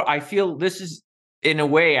 I feel this is, in a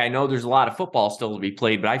way, I know there's a lot of football still to be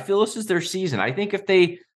played, but I feel this is their season. I think if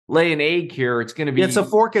they lay an egg here, it's going to be. It's a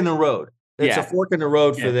fork in the road. It's a fork in the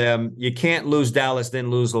road for them. You can't lose Dallas, then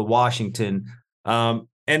lose Washington. And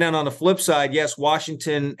then on the flip side, yes,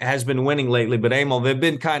 Washington has been winning lately, but Emil, they've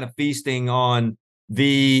been kind of feasting on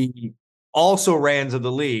the also-rans of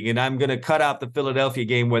the league. And I'm going to cut out the Philadelphia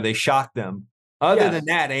game where they shocked them. Other than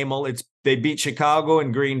that, Emil, they beat Chicago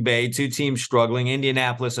and Green Bay, 2 teams struggling.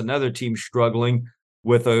 Indianapolis, another team struggling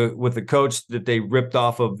with a coach that they ripped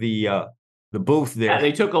off of the booth there. Yeah,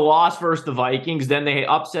 they took a loss versus the Vikings. Then they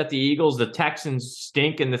upset the Eagles. The Texans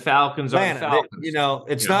stink, and the Falcons are the Falcons.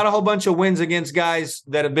 It's not a whole bunch of wins against guys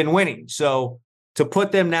that have been winning. So to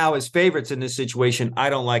put them now as favorites in this situation, I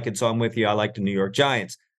don't like it. So I'm with you. I like the New York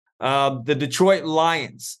Giants. The Detroit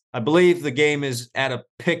Lions. I believe the game is at a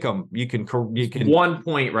pick'em. You can 1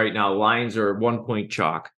 point right now. Lions are 1 point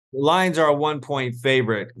chalk. The Lions are a 1 point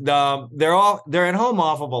favorite. They're at home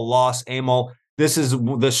off of a loss, Emil. This is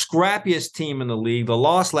the scrappiest team in the league. The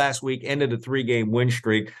loss last week ended a 3-game win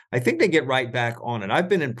streak. I think they get right back on it. I've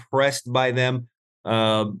been impressed by them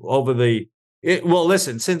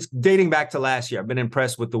listen, since dating back to last year, I've been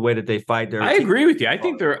impressed with the way that they fight. I agree with you. I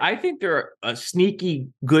think they're a sneaky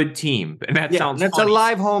good team, and that sounds. That's funny. a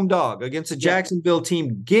live home dog against a Jacksonville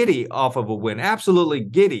team giddy off of a win, absolutely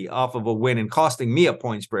giddy off of a win, and costing me a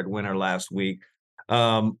point spread winner last week.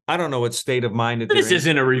 I don't know what state of mind that this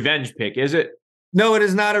isn't a revenge pick, is it? No, it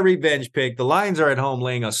is not a revenge pick. The Lions are at home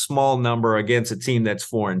laying a small number against a team that's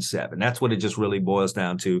 4-7. That's what it just really boils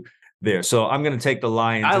down to there. So I'm going to take the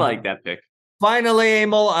Lions. I like that pick. Finally,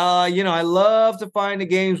 Emil, I love to find the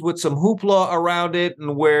games with some hoopla around it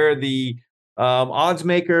and where the odds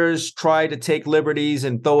makers try to take liberties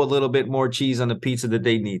and throw a little bit more cheese on the pizza that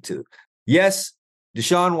they need to. Yes,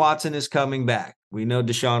 Deshaun Watson is coming back. We know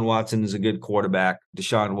Deshaun Watson is a good quarterback.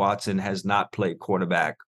 Deshaun Watson has not played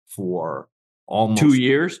quarterback for almost 2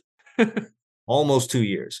 years. Almost 2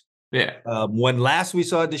 years. Yeah. When last we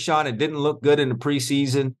saw Deshaun, it didn't look good in the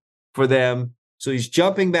preseason for them. So he's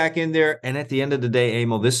jumping back in there. And at the end of the day,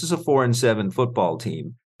 Emil, this is a 4-7 football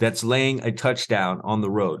team that's laying a touchdown on the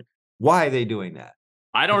road. Why are they doing that?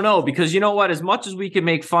 I don't know, because you know what? As much as we can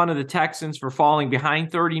make fun of the Texans for falling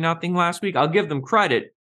behind 30-0 last week, I'll give them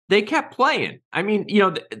credit. They kept playing. I mean,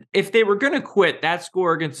 if they were going to quit, that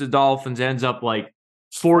score against the Dolphins ends up like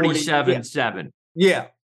 47-7. Yeah.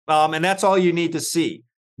 And that's all you need to see,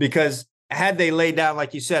 because had they laid down,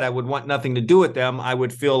 like you said, I would want nothing to do with them. I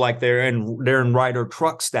would feel like they're in Ryder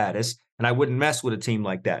truck status, and I wouldn't mess with a team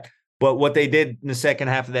like that. But what they did in the second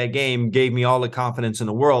half of that game gave me all the confidence in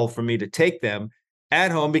the world for me to take them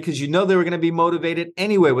at home, because they were going to be motivated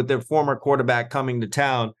anyway with their former quarterback coming to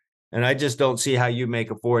town. And I just don't see how you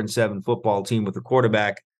make a 4-7 football team with a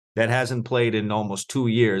quarterback that hasn't played in almost 2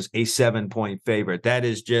 years a 7-point favorite. That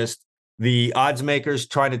is just the odds makers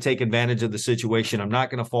trying to take advantage of the situation. I'm not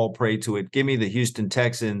going to fall prey to it. Give me the Houston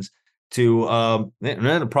Texans to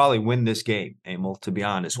probably win this game, Emil, to be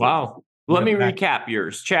honest. Wow. Let me recap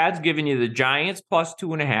yours. Chad's giving you the Giants plus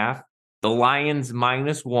 2.5, the Lions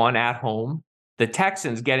 -1 at home, the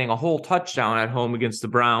Texans getting a whole touchdown at home against the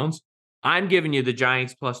Browns. I'm giving you the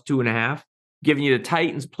Giants plus 2.5, giving you the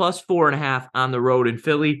Titans plus 4.5 on the road in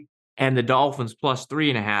Philly, and the Dolphins plus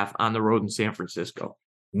 3.5 on the road in San Francisco.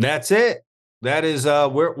 That's it. That is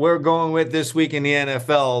we're going with this week in the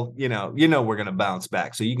NFL. We're going to bounce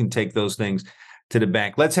back, so you can take those things to the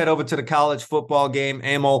bank. Let's head over to the college football game,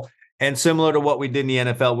 Emil. And similar to what we did in the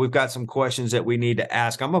NFL, we've got some questions that we need to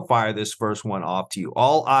ask. I'm going to fire this first one off to you.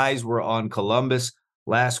 All eyes were on Columbus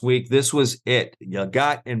last week. This was it. You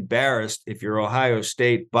got embarrassed, if you're Ohio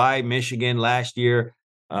State, by Michigan last year.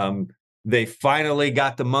 They finally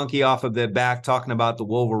got the monkey off of their back talking about the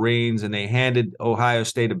Wolverines, and they handed Ohio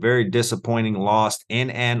State a very disappointing loss in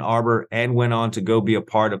Ann Arbor and went on to go be a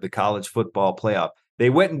part of the college football playoff. They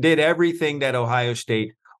went and did everything that Ohio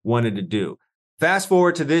State wanted to do. Fast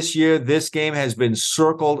forward to this year, this game has been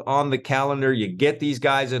circled on the calendar. You get these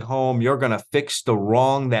guys at home. You're going to fix the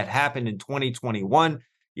wrong that happened in 2021.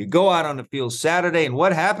 You go out on the field Saturday, and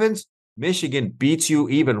what happens? Michigan beats you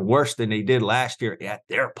even worse than they did last year at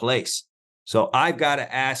their place. So I've got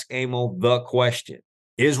to ask Emil the question,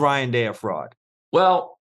 is Ryan Day a fraud?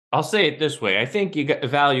 Well, I'll say it this way. I think you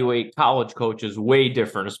evaluate college coaches way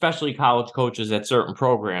different, especially college coaches at certain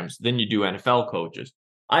programs, than you do NFL coaches.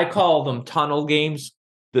 I call them tunnel games.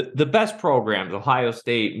 The best programs, Ohio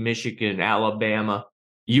State, Michigan, Alabama,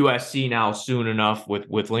 USC now soon enough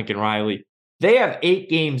with Lincoln Riley, they have 8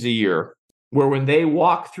 games a year where when they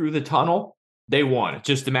walk through the tunnel, they won. It's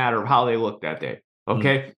just a matter of how they look that day,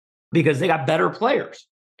 okay? Because they got better players,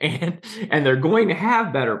 and they're going to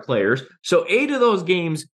have better players. So 8 of those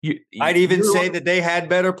games, I'd even say that they had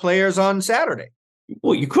better players on Saturday.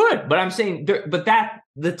 Well, you could, but I'm saying,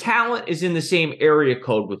 the talent is in the same area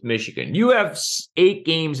code with Michigan. You have 8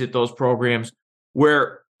 games at those programs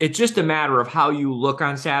where it's just a matter of how you look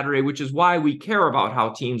on Saturday, which is why we care about how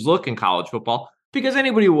teams look in college football, because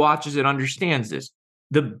anybody who watches it understands this.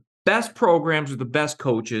 The best programs with the best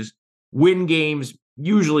coaches win games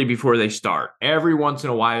usually before they start. Every once in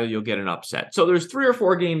a while, you'll get an upset. So there's 3 or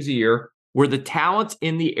 4 games a year where the talent's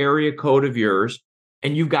in the area code of yours,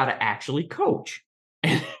 and you've got to actually coach.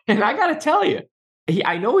 And I got to tell you,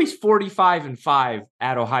 I know he's 45-5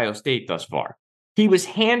 at Ohio State thus far. He was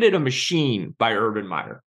handed a machine by Urban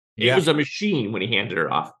Meyer. It was a machine when he handed it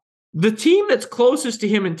off. The team that's closest to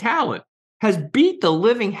him in talent has beat the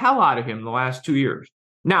living hell out of him the last 2 years.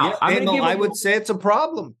 Now, I would say it's a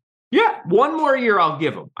problem. Yeah, one more year I'll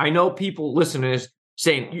give him. I know people listening to this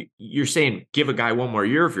saying, you're saying give a guy one more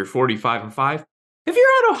year if you're 45-5. If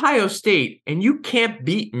you're at Ohio State and you can't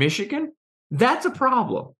beat Michigan, that's a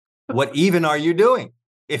problem. What even are you doing?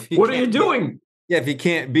 What are you doing? If you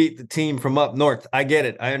can't beat the team from up north, I get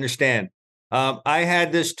it. I understand. I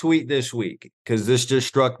had this tweet this week because this just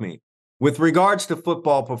struck me. With regards to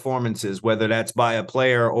football performances, whether that's by a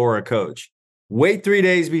player or a coach, wait 3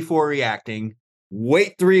 days before reacting,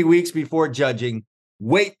 wait 3 weeks before judging,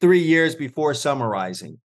 wait 3 years before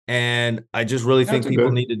summarizing. And I just really think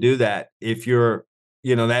people need to do that. If you're,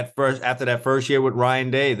 after that first year with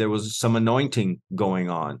Ryan Day, there was some anointing going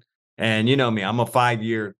on. And you know me, I'm a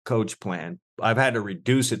 5-year coach plan. I've had to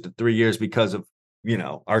reduce it to 3 years because of,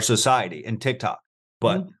 our society and TikTok.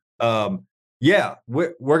 But yeah,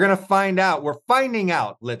 we're going to find out. We're finding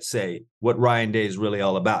out, let's say, what Ryan Day is really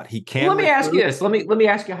all about. He can. Let me ask you this. Let me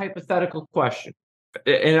ask you a hypothetical question.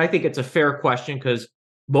 And I think it's a fair question because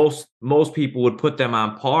most people would put them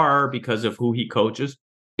on par because of who he coaches.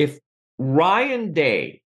 If Ryan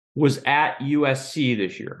Day was at USC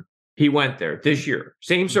this year, he went there this year,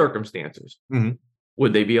 same circumstances,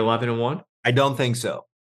 would they be 11-1? I don't think so.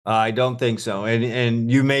 I don't think so. And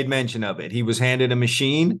you made mention of it. He was handed a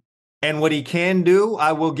machine. And what he can do,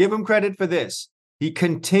 I will give him credit for this. He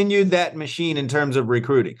continued that machine in terms of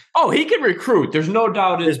recruiting. Oh, he can recruit. There's no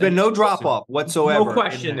doubt. There's been no drop off whatsoever. No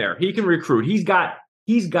question there. He can recruit. He's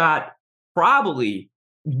got probably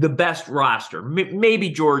the best roster. Maybe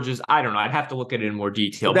Georgia's. I don't know. I'd have to look at it in more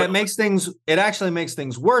detail. It actually makes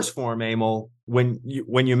things worse for him, Emil, when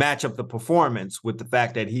you match up the performance with the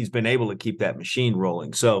fact that he's been able to keep that machine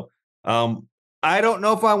rolling. So I don't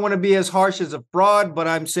know if I want to be as harsh as a fraud, but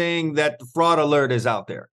I'm saying that the fraud alert is out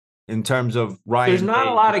there in terms of Ryan. There's not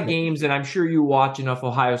a lot of games, and I'm sure you watch enough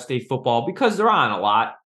Ohio State football because they're on a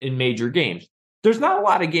lot in major games. There's not a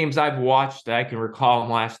lot of games I've watched that I can recall in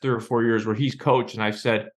the last 3 or 4 years where he's coached, and I've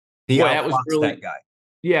said, boy, that was really that guy.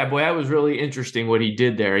 Yeah, boy, that was really interesting what he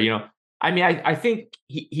did there. I mean, I think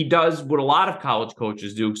he does what a lot of college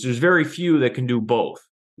coaches do because there's very few that can do both.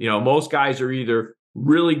 Most guys are either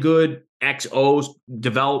really good XOs,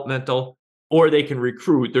 developmental, or they can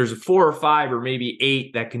recruit. There's 4 or 5 or maybe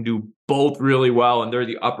 8 that can do both really well, and they're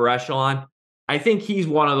the upper echelon. I think he's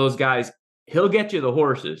one of those guys. He'll get you the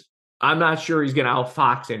horses. I'm not sure he's going to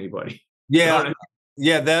outfox anybody. Yeah,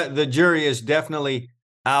 the jury is definitely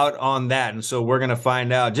out on that, and so we're going to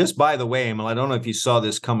find out. Just by the way, Emil, I don't know if you saw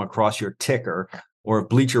this come across your ticker or if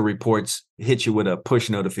Bleacher Reports hit you with a push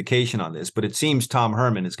notification on this, but it seems Tom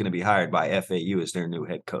Herman is going to be hired by FAU as their new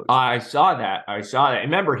head coach. I saw that.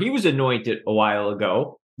 Remember, he was anointed a while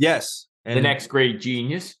ago. Yes. And the next great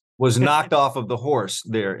genius. Was knocked off of the horse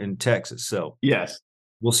there in Texas. So yes.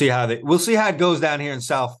 We'll see how it goes down here in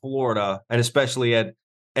South Florida, and especially at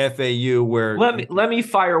FAU, where let me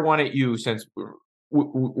fire one at you since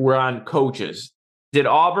we're on coaches. Did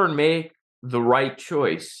Auburn make the right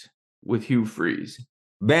choice with Hugh Freeze?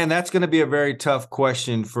 Man, that's going to be a very tough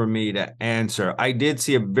question for me to answer. I did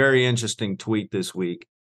see a very interesting tweet this week.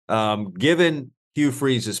 Given Hugh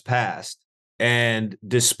Freeze's past, and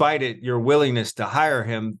despite your willingness to hire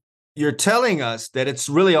him, you're telling us that it's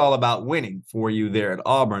really all about winning for you there at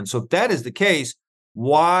Auburn. So if that is the case,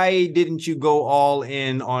 why didn't you go all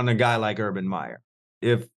in on a guy like Urban Meyer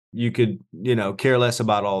if you could, care less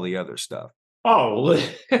about all the other stuff? Oh,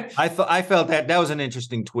 I felt that was an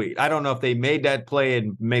interesting tweet. I don't know if they made that play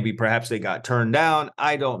and maybe perhaps they got turned down.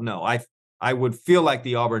 I don't know. I would feel like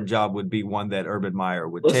the Auburn job would be one that Urban Meyer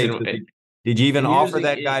would take. Did you even offer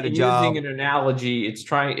that guy the job? Using an analogy,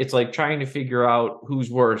 it's like trying to figure out who's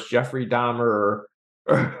worse, Jeffrey Dahmer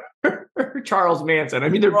or Charles Manson. I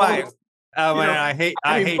mean, they're right.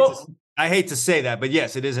 Both, I hate to say that, but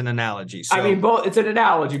yes, it is an analogy. So. I mean, it's an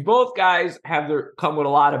analogy. Both guys come with a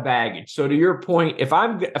lot of baggage. So to your point, if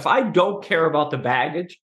I don't care about the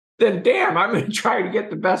baggage, then damn, I'm going to try to get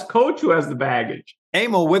the best coach who has the baggage.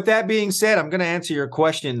 Emil, with that being said, I'm going to answer your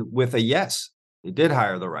question with a yes. They did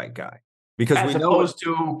hire the right guy. Because as opposed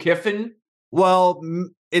to Kiffin? Well,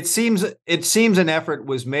 it seems an effort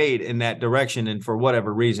was made in that direction, and for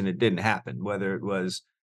whatever reason, it didn't happen. Whether it was,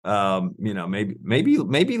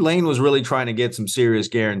 maybe Lane was really trying to get some serious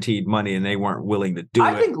guaranteed money, and they weren't willing to do it.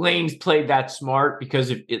 I think Lane's played that smart because,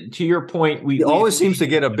 to your point, he always seems to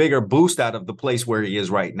get a bigger boost out of the place where he is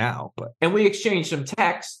right now. And we exchanged some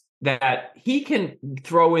texts that he can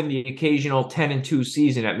throw in the occasional 10-2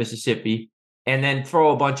 season at Mississippi, and then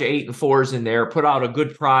throw a bunch of 8-4s in there, put out a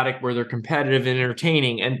good product where they're competitive and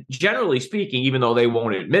entertaining. And generally speaking, even though they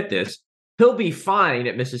won't admit this, he'll be fine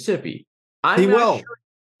at Mississippi. He will. Sure,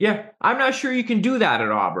 yeah, I'm not sure you can do that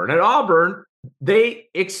at Auburn. At Auburn, they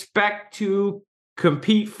expect to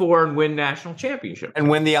compete for and win national championship.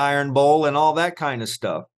 And win the Iron Bowl and all that kind of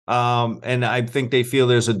stuff. And I think they feel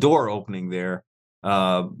there's a door opening there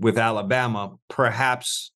with Alabama,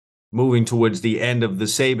 perhaps moving towards the end of the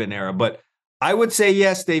Saban era. But I would say,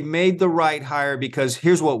 yes, they made the right hire because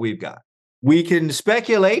here's what we've got. We can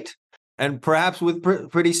speculate and perhaps with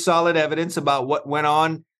pretty solid evidence about what went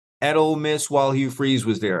on at Ole Miss while Hugh Freeze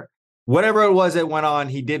was there. Whatever it was that went on,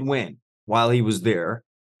 he did win while he was there.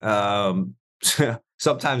 Sometimes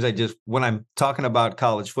when I'm talking about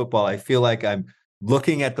college football, I feel like I'm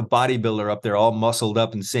looking at the bodybuilder up there all muscled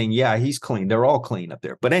up and saying, yeah, he's clean. They're all clean up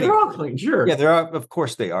there. But anyway. They're all clean, sure. Yeah, there are. Of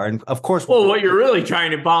course they are. And of course. Well, what you're really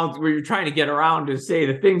trying to where you're trying to get around to say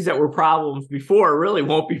the things that were problems before really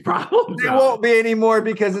won't be problems. They won't be anymore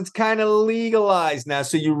because it's kind of legalized now.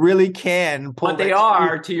 So you really can pull. But they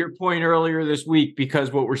are, to your point earlier this week,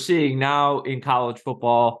 because what we're seeing now in college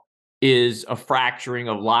football is a fracturing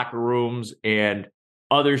of locker rooms and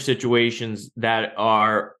other situations that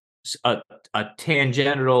are a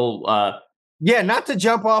tangential not to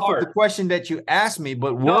jump off of the question that you asked me,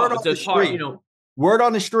 but word on the street, word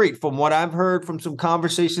on the street from what I've heard from some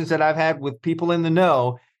conversations that I've had with people in the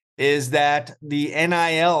know is that the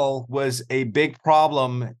NIL was a big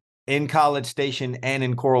problem in College Station and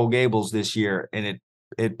in Coral Gables this year, and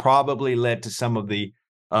it probably led to some of the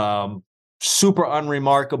super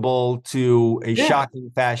unremarkable to a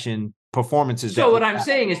shocking fashion performances. So what I'm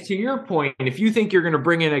saying is, to your point, if you think you're going to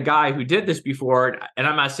bring in a guy who did this before, and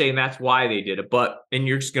I'm not saying that's why they did it, and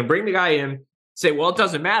you're just going to bring the guy in, say, well, it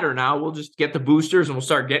doesn't matter now. We'll just get the boosters and we'll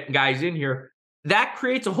start getting guys in here. That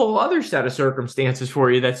creates a whole other set of circumstances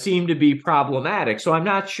for you that seem to be problematic. So I'm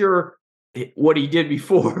not sure what he did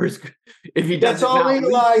before is if he does. That's all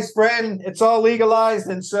legalized, friend. It's all legalized.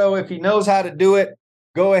 And so if he knows how to do it,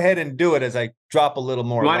 go ahead and do it as I drop a little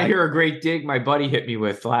more. You want to hear a great dig my buddy hit me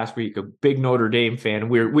with last week, a big Notre Dame fan.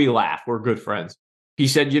 We laugh. We're good friends. He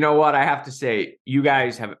said, you know what? I have to say, you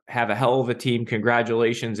guys have a hell of a team.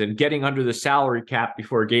 Congratulations. And getting under the salary cap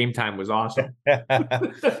before game time was awesome. You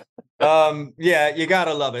got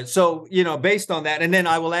to love it. So, based on that, and then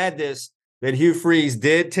I will add this, that Hugh Freeze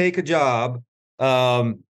did take a job.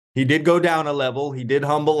 He did go down a level. He did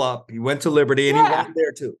humble up. He went to Liberty and he won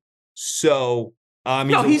there too. So,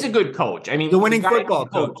 he's a good coach. I mean, the winning football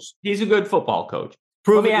coach. He's a good football coach.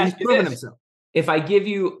 He's proven himself. If I give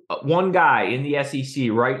you one guy in the SEC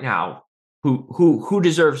right now who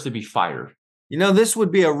deserves to be fired, this would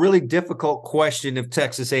be a really difficult question if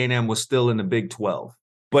Texas A&M was still in the Big 12,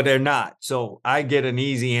 but they're not. So I get an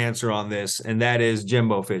easy answer on this, and that is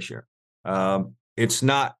Jimbo Fisher. It's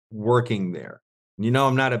not working there.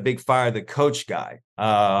 I'm not a big fire the coach guy,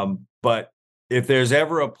 but if there's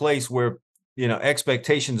ever a place where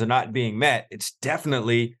expectations are not being met, it's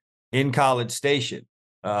definitely in College Station.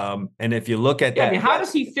 And if you look at that, I mean, how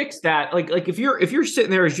does he fix that? Like if you're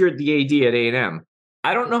sitting there as you're the AD at A&M,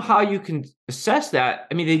 I don't know how you can assess that.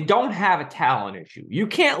 I mean, they don't have a talent issue. You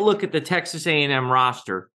can't look at the Texas A&M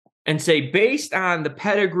roster and say, based on the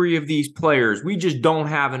pedigree of these players, we just don't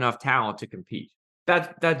have enough talent to compete.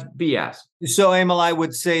 That's BS. So, Emil, I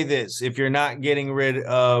would say this: if you're not getting rid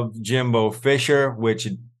of Jimbo Fisher, which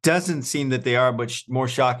doesn't seem that they are, but more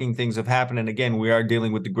shocking things have happened. And again, we are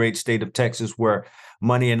dealing with the great state of Texas where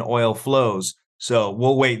money and oil flows. So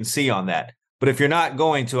we'll wait and see on that. But if you're not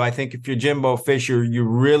going to, I think if you're Jimbo Fisher, you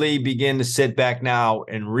really begin to sit back now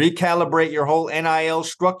and recalibrate your whole NIL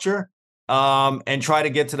structure and try to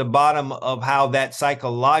get to the bottom of how that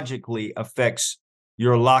psychologically affects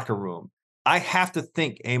your locker room. I have to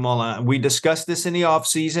think, Emil, we discussed this in the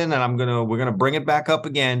offseason, and we're gonna bring it back up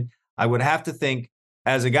again. I would have to think,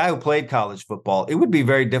 as a guy who played college football, it would be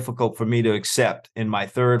very difficult for me to accept in my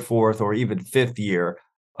third, fourth, or even fifth year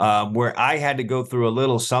where I had to go through a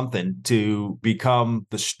little something to become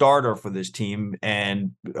the starter for this team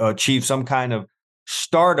and achieve some kind of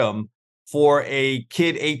stardom for a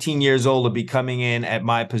kid 18 years old to be coming in at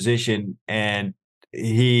my position, and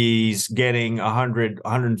he's getting $100,000,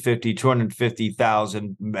 $150,000,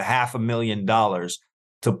 $250,000, $500,000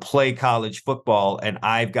 to play college football, and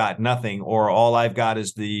I've got nothing, or all I've got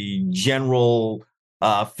is the general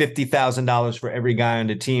 $50,000 for every guy on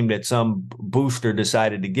the team that some booster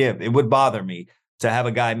decided to give. It would bother me to have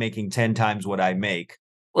a guy making 10 times what I make.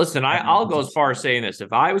 Listen, I'll go as far as saying this.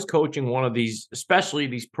 If I was coaching one of these, especially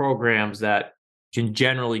these programs that can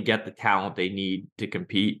generally get the talent they need to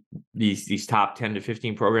compete, these top 10 to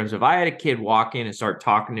 15 programs, if I had a kid walk in and start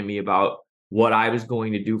talking to me about what I was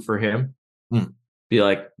going to do for him, be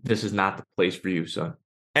like, this is not the place for you, son.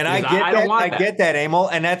 And I get that, Emil.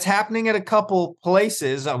 And that's happening at a couple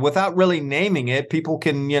places without really naming it. People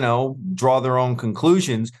can, draw their own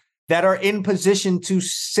conclusions that are in position to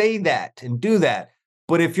say that and do that.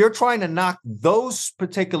 But if you're trying to knock those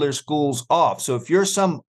particular schools off, so if you're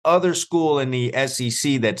some other school in the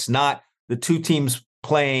SEC that's not the two teams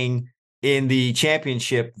playing in the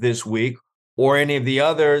championship this week, or any of the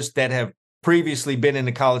others that have previously been in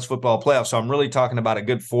the college football playoffs, so I'm really talking about a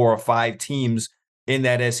good 4 or 5 teams in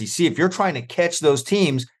that SEC. If you're trying to catch those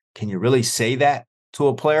teams, can you really say that to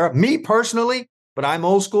a player? Me personally, but I'm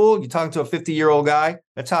old school. You're talking to a 50-year-old guy.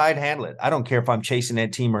 That's how I'd handle it. I don't care if I'm chasing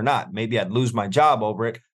that team or not. Maybe I'd lose my job over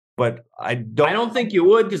it, but I don't think you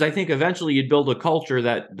would, because I think eventually you'd build a culture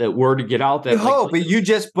that word to get out. That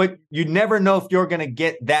but you never know if you're going to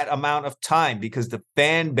get that amount of time, because the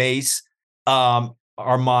fan base are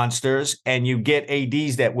monsters, and you get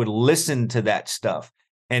ADs that would listen to that stuff.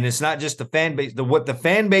 And it's not just the fan base. What the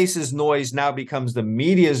fan base's noise now becomes the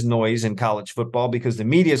media's noise in college football, because the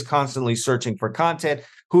media is constantly searching for content.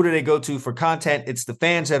 Who do they go to for content? It's the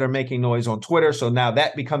fans that are making noise on Twitter. So now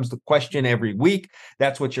that becomes the question every week.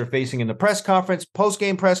 That's what you're facing in the press conference,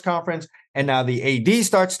 post-game press conference. And now the AD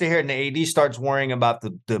starts to hear it, and the AD starts worrying about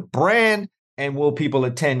the brand, and will people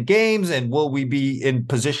attend games, and will we be in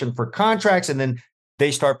position for contracts? And then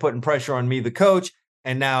they start putting pressure on me, the coach.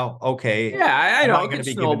 And now, okay. Yeah, I know it can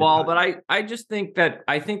snowball, but I just think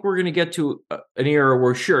we're going to get to an era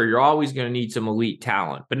where, sure, you're always going to need some elite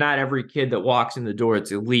talent, but not every kid that walks in the door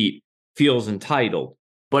that's elite feels entitled.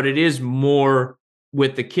 But it is more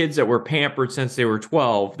with the kids that were pampered since they were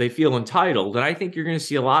 12, they feel entitled. And I think you're going to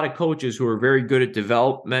see a lot of coaches who are very good at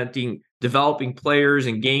developing players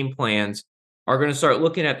and game plans are going to start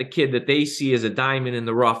looking at the kid that they see as a diamond in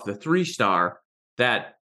the rough, the 3-star,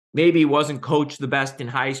 that maybe wasn't coached the best in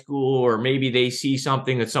high school, or maybe they see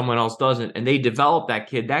something that someone else doesn't, and they develop that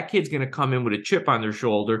kid. That kid's going to come in with a chip on their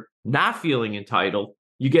shoulder, not feeling entitled.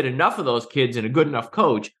 You get enough of those kids and a good enough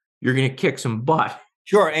coach, you're going to kick some butt.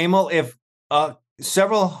 Sure, Emil, if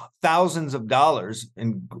several thousands of dollars,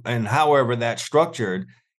 and however that's structured,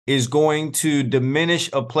 is going to diminish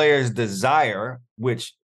a player's desire,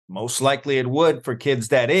 which most likely it would for kids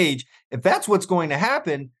that age, if that's what's going to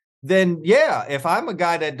happen, then yeah, if I'm a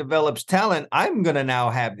guy that develops talent, I'm going to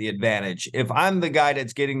now have the advantage. If I'm the guy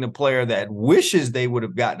that's getting the player that wishes they would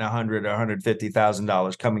have gotten $100,000 or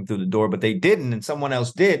 $150,000 coming through the door, but they didn't, and someone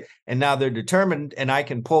else did, and now they're determined, and I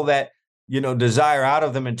can pull that, desire out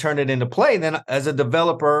of them and turn it into play, then as a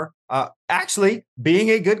developer, actually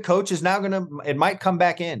being a good coach is now it might come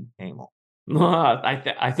back in, Emil.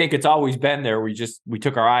 I think it's always been there. We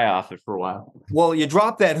took our eye off it for a while. Well, you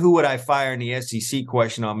dropped that who would I fire in the SEC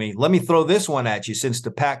question on me. Let me throw this one at you, since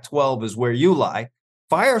the Pac-12 is where you lie.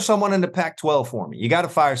 Fire someone in the Pac-12 for me. You got to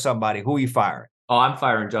fire somebody. Who are you firing? Oh, I'm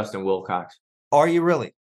firing Justin Wilcox. Are you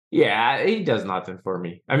really? Yeah, he does nothing for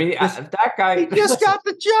me. I mean, that guy... He just got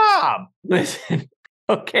the job. Listen,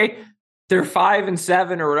 okay. They're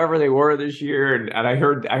 5-7 or whatever they were this year, and I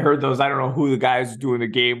heard those. I don't know who the guys doing the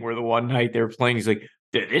game where the one night they were playing. He's like,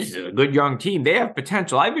 "This is a good young team. They have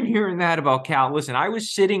potential." I've been hearing that about Cal. Listen, I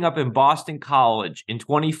was sitting up in Boston College in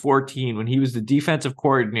 2014 when he was the defensive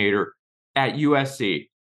coordinator at USC.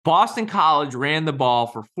 Boston College ran the ball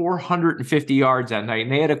for 450 yards that night,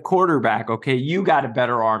 and they had a quarterback. Okay, you got a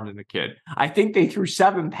better arm than the kid. I think they threw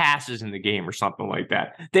 7 passes in the game or something like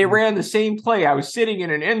that. They ran the same play. I was sitting in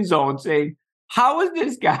an end zone saying, how is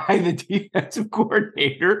this guy the defensive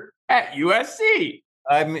coordinator at USC?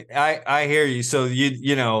 I mean, I hear you. So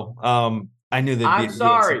I knew that. I'm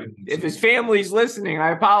sorry if his family's listening. I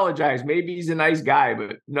apologize. Maybe he's a nice guy,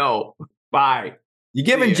 but no. Bye. You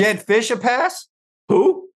giving Jed Fish a pass?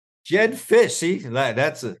 Who? Jed Fish. See,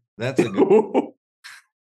 that's a good.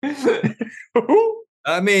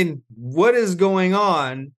 I mean, what is going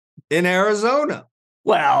on in Arizona?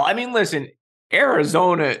 Well, I mean, listen,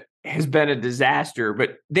 Arizona has been a disaster,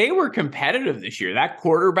 but they were competitive this year. That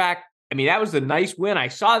quarterback, I mean, that was a nice win. I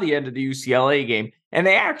saw the end of the UCLA game, and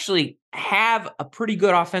they actually have a pretty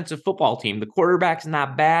good offensive football team. The quarterback's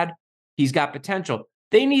not bad. He's got potential.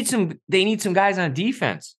 They need some guys on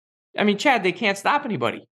defense. I mean, Chad, they can't stop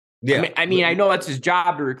anybody. Yeah. I mean, I know that's his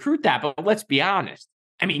job to recruit that, but let's be honest.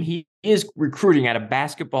 I mean, he is recruiting at a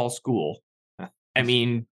basketball school. I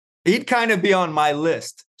mean, he'd kind of be on my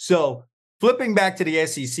list. So flipping back to the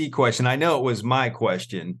SEC question, I know it was my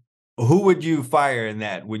question. Who would you fire in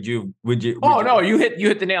that? Would you? Oh, no, you hit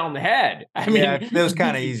the nail on the head. I mean, that was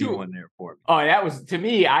kind of easy one there for me. Oh, that was, to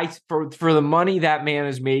me, for the money that man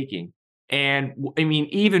is making. And I mean,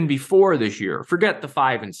 even before this year, forget the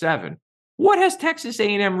 5-7. What has Texas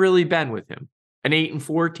A&M really been with him? An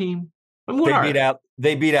 8-4 team? I mean,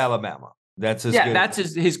 they beat Alabama. That's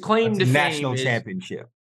his claim to fame. National championship.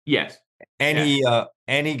 Yes. And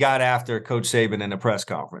he got after Coach Saban in a press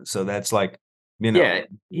conference. So that's like, Yeah.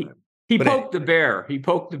 He But poked the bear. He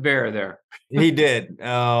poked the bear there. He did,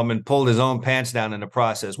 and pulled his own pants down in the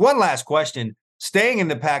process. One last question. Staying in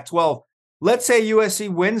the Pac-12, let's say USC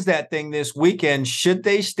wins that thing this weekend. Should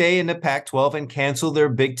they stay in the Pac-12 and cancel their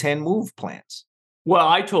Big Ten move plans? Well,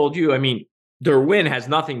 I told you, I mean, their win has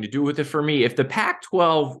nothing to do with it for me. If the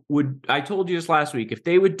Pac-12 would, I told you this last week, if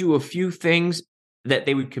they would do a few things that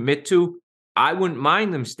they would commit to, I wouldn't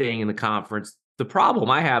mind them staying in the conference. The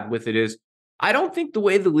problem I have with it is I don't think the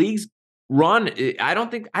way the leagues run, I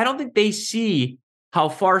don't think they see how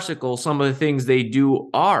farcical some of the things they do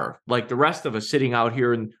are, like the rest of us sitting out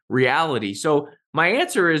here in reality. So my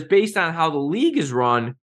answer is based on how the league is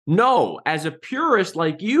run. No, as a purist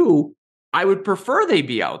like you, I would prefer they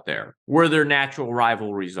be out there where their natural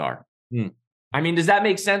rivalries are. I mean, does that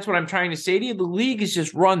make sense what I'm trying to say to you? The league is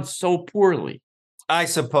just run so poorly. I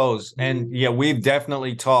suppose. And yeah, we've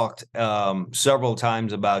definitely talked several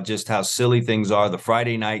times about just how silly things are, the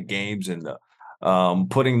Friday night games and the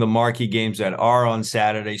putting the marquee games that are on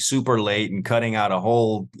Saturday super late and cutting out a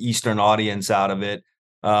whole Eastern audience out of it.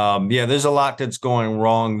 Yeah, there's a lot that's going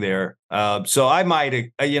wrong there. So I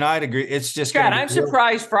might, I'd agree. It's just God, I'm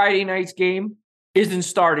surprised Friday night's game isn't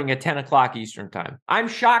starting at 10 o'clock Eastern time. I'm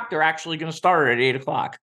shocked they're actually going to start at 8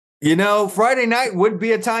 o'clock. Friday night would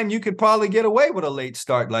be a time you could probably get away with a late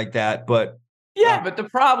start like that. But yeah, but the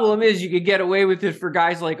problem is you could get away with it for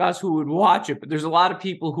guys like us who would watch it. But there's a lot of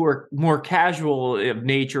people who are more casual of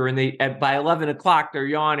nature, and by 11 o'clock they're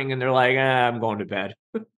yawning and they're like, I'm going to bed.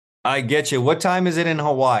 I get you. What time is it in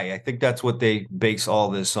Hawaii? I think that's what they base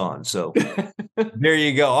all this on. So there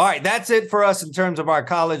you go. All right, that's it for us in terms of our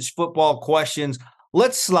college football questions.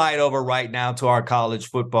 Let's slide over right now to our college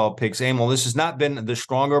football picks. Emil, this has not been the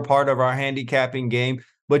stronger part of our handicapping game,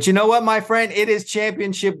 but you know what, my friend? It is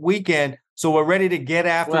championship weekend, so we're ready to get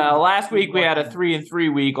after. Well, last week we had a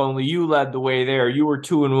 3-3 week. Only you led the way there. You were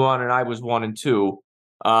 2-1, and I was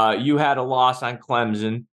 1-2. You had a loss on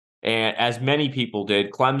Clemson, and as many people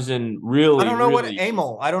did. Clemson really. I don't know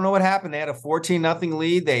what happened. They had a 14-0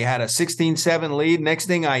 lead. They had a 16-7 lead. Next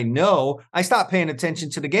thing I know, I stopped paying attention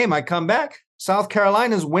to the game. I come back. South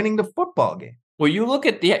Carolina's winning the football game. Well, you look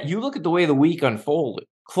at the way the week unfolded.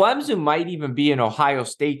 Clemson might even be in Ohio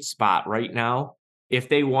State spot right now if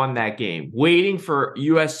they won that game, waiting for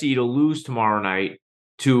USC to lose tomorrow night.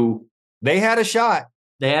 They had a shot.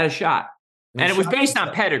 And it was based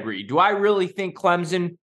on pedigree. Do I really think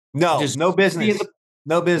Clemson? No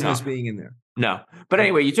business being in there. No. But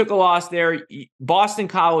anyway, you took a loss there. Boston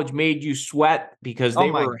College made you sweat because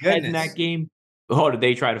they were ahead in that game. Oh, did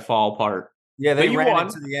they try to fall apart? Yeah, they ran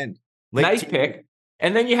it to the end. Nice pick.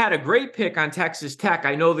 And then you had a great pick on Texas Tech.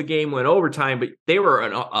 I know the game went overtime, but they were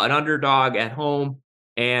an underdog at home.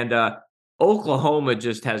 And Oklahoma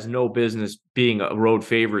just has no business being a road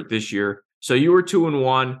favorite this year. So you were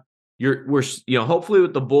 2-1. We're hopefully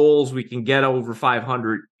with the Bulls we can get over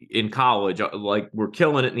 500 in college. Like we're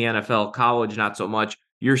killing it in the NFL. College not so much.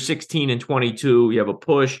 You're 16-22. You have a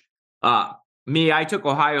push. I took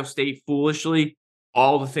Ohio State foolishly.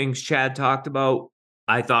 All the things Chad talked about.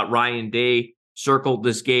 I thought Ryan Day circled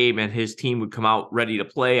this game and his team would come out ready to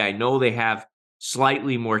play. I know they have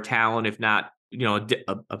slightly more talent, if not,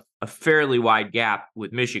 a fairly wide gap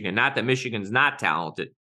with Michigan. Not that Michigan's not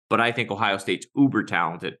talented, but I think Ohio State's uber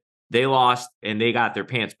talented. They lost and they got their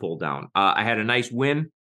pants pulled down. I had a nice win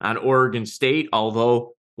on Oregon State,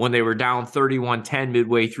 although when they were down 31-10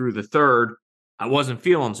 midway through the third, I wasn't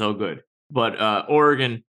feeling so good. But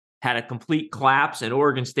Oregon had a complete collapse, and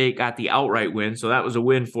Oregon State got the outright win. So that was a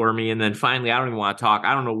win for me. And then finally, I don't even want to talk.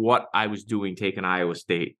 I don't know what I was doing taking Iowa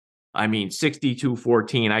State. I mean,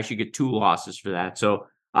 62-14. I should get 2 losses for that. So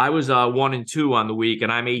I was 1-2 on the week,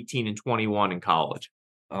 and I'm 18-21 in college.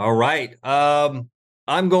 All right.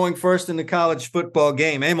 I'm going first in the college football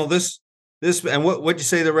game. Emil, this, and what'd you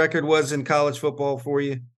say the record was in college football for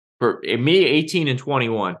you? For me,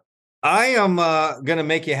 18-21. I am going to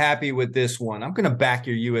make you happy with this one. I'm going to back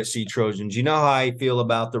your USC Trojans. You know how I feel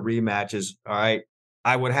about the rematches, all right?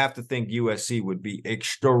 I would have to think USC would be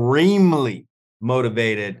extremely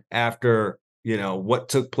motivated after, what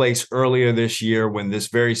took place earlier this year when this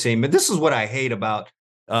very same – but this is what I hate about,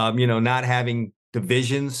 not having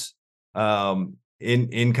divisions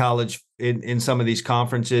in college, in some of these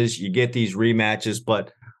conferences. You get these rematches,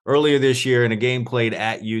 but – earlier this year in a game played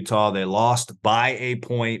at Utah, they lost by a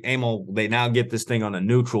point. Emil, they now get this thing on a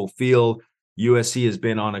neutral field. USC has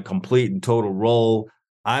been on a complete and total roll.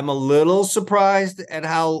 I'm a little surprised at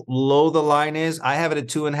how low the line is. I have it at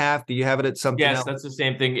 2.5. Do you have it at something else? Yes, that's the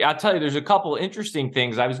same thing. I'll tell you, there's a couple interesting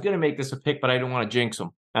things. I was going to make this a pick, but I don't want to jinx them.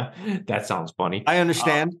 That sounds funny. I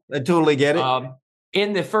understand. I totally get it.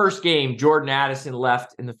 In the first game, Jordan Addison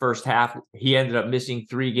left in the first half. He ended up missing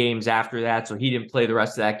 3 games after that, so he didn't play the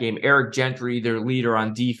rest of that game. Eric Gentry, their leader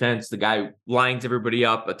on defense, the guy who lines everybody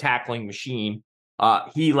up, a tackling machine,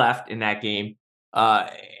 he left in that game.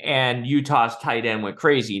 And Utah's tight end went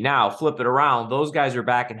crazy. Now, flip it around. Those guys are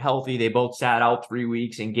back and healthy. They both sat out 3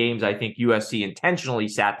 weeks in games. I think USC intentionally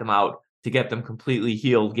sat them out to get them completely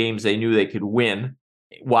healed, games they knew they could win.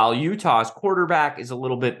 While Utah's quarterback is a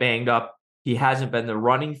little bit banged up, he hasn't been the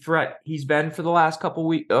running threat he's been for the last couple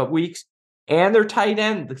weeks. And their tight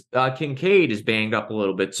end, Kincaid, is banged up a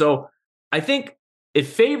little bit. So I think it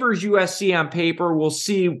favors USC on paper. We'll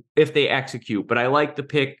see if they execute. But I like the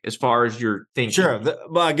pick as far as you're thinking. Sure.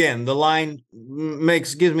 But again, the line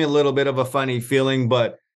gives me a little bit of a funny feeling.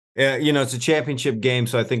 But, it's a championship game,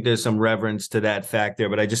 so I think there's some reverence to that fact there.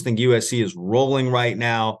 But I just think USC is rolling right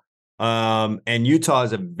now. And Utah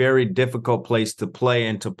is a very difficult place to play,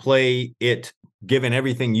 and to play it, given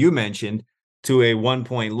everything you mentioned, to a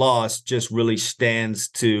 1-point loss just really stands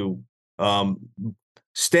to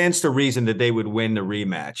reason that they would win the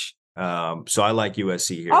rematch. So I like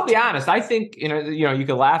USC here. I'll be honest. I think, you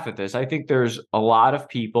can laugh at this. I think there's a lot of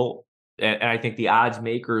people, and I think the odds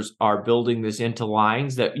makers are building this into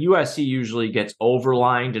lines that USC usually gets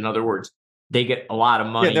overlined. In other words, they get a lot of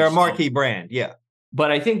money. Yeah, they're a marquee brand. Yeah. But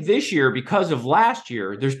I think this year, because of last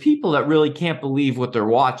year, there's people that really can't believe what they're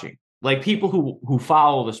watching. Like people who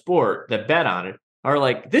follow the sport that bet on it are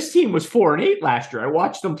like, this team was 4-8 last year. I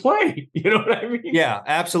watched them play. You know what I mean? Yeah,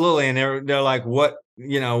 absolutely. And they're like, what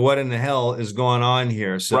in the hell is going on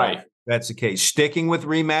here? So right. That's the case. Sticking with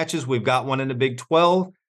rematches, we've got one in the Big 12.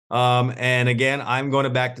 And again, I'm going to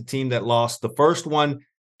back the team that lost the first one.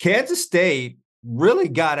 Kansas State really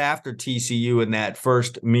got after TCU in that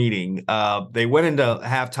first meeting. They went into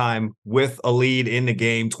halftime with a lead in the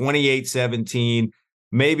game, 28-17,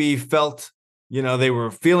 maybe felt, they were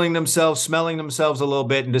feeling themselves, smelling themselves a little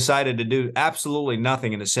bit, and decided to do absolutely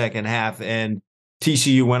nothing in the second half. And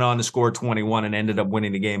TCU went on to score 21 and ended up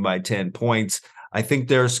winning the game by 10 points. I think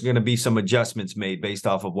there's going to be some adjustments made based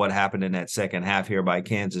off of what happened in that second half here by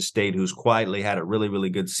Kansas State, who's quietly had a really, really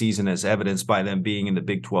good season, as evidenced by them being in the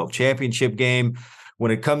Big 12 championship game.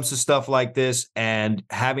 When it comes to stuff like this and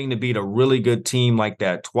having to beat a really good team like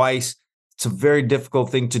that twice, it's a very difficult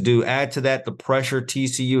thing to do. Add to that the pressure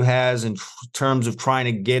TCU has in terms of trying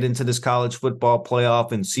to get into this college football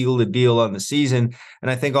playoff and seal the deal on the season.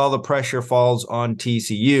 And I think all the pressure falls on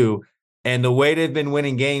TCU. And the way they've been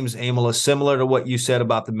winning games, Emil, is similar to what you said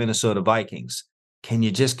about the Minnesota Vikings. Can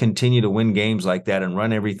you just continue to win games like that and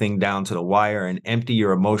run everything down to the wire and empty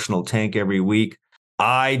your emotional tank every week?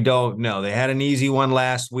 I don't know. They had an easy one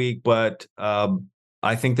last week, but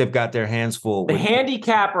I think they've got their hands full. The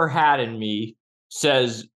handicapper hat in me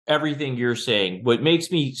says everything you're saying. What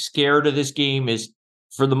makes me scared of this game is,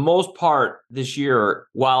 for the most part this year,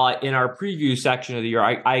 while in our preview section of the year,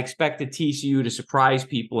 I expected TCU to surprise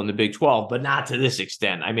people in the Big 12, but not to this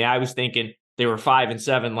extent. I mean, I was thinking they were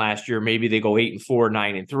 5-7 last year. Maybe they go 8-4,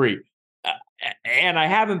 9-3. And I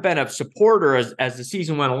haven't been a supporter as the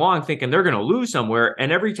season went along thinking they're going to lose somewhere.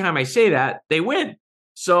 And every time I say that, they win.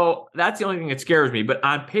 So that's the only thing that scares me. But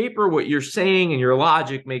on paper, what you're saying and your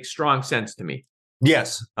logic makes strong sense to me.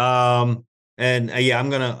 Yes. And I'm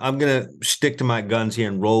gonna stick to my guns here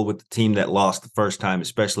and roll with the team that lost the first time,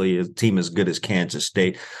 especially a team as good as Kansas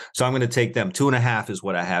State. So I'm going to take them. 2.5 is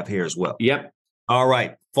what I have here as well. Yep. All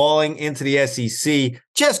right. Falling into the SEC.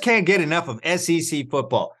 Just can't get enough of SEC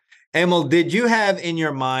football. Emil, did you have in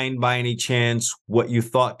your mind by any chance what you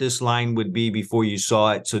thought this line would be before you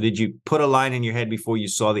saw it? So did you put a line in your head before you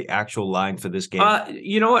saw the actual line for this game?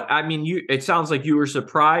 You know what? I mean, it sounds like you were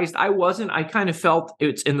surprised. I wasn't. I kind of felt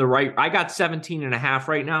it's in the right. I got 17.5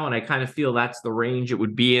 right now, and I kind of feel that's the range it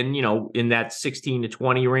would be in, in that 16 to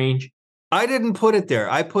 20 range. I didn't put it there.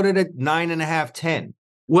 I put it at 9.5, 10.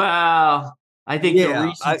 Well, I think the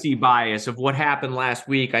recency bias of what happened last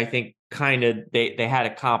week, I think kind of they had to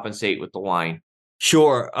compensate with the line.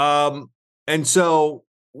 Sure. And so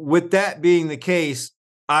with that being the case,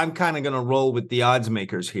 I'm kind of going to roll with the odds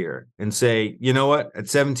makers here and say, you know what, at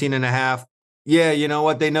 17.5, yeah, you know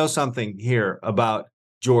what, they know something here about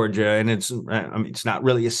Georgia. And it's not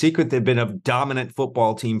really a secret. They've been a dominant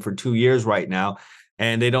football team for 2 years right now,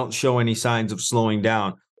 and they don't show any signs of slowing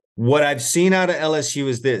down. What I've seen out of LSU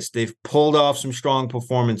is this. They've pulled off some strong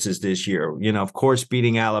performances this year. Of course,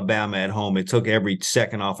 beating Alabama at home. It took every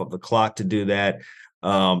second off of the clock to do that.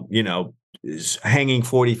 Hanging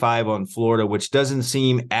 45 on Florida, which doesn't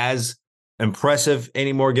seem as impressive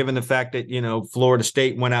anymore, given the fact that, Florida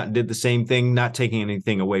State went out and did the same thing, not taking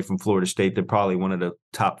anything away from Florida State. They're probably one of the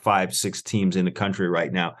top 5-6 teams in the country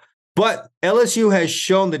right now. But LSU has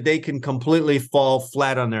shown that they can completely fall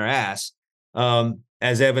flat on their ass,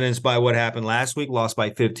 as evidenced by what happened last week, lost by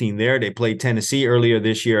 15 there. They played Tennessee earlier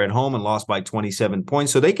this year at home and lost by 27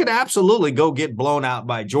 points. So they could absolutely go get blown out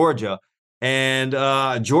by Georgia. And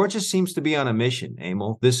Georgia seems to be on a mission,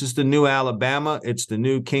 Emil. This is the new Alabama. It's the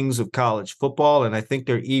new kings of college football, and I think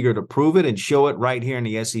they're eager to prove it and show it right here in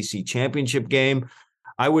the SEC championship game.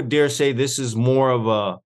 I would dare say this is more of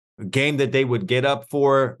a game that they would get up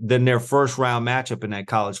for than their first round matchup in that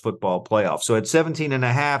college football playoff. So at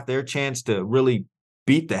 17.5, their chance to really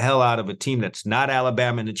beat the hell out of a team that's not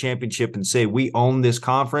Alabama in the championship and say we own this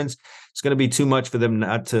conference, it's going to be too much for them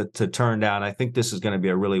not to turn down. I think this is going to be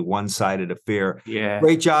a really one-sided affair. Yeah.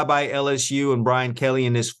 Great job by LSU and Brian Kelly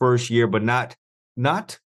in this first year, but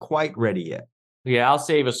not quite ready yet. Yeah, I'll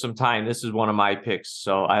save us some time. This is one of my picks,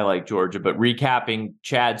 so I like Georgia. But recapping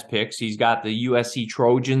Chad's picks, he's got the USC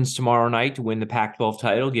Trojans tomorrow night to win the Pac-12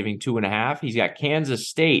 title, giving 2.5. He's got Kansas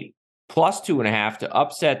State plus 2.5 to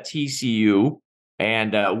upset TCU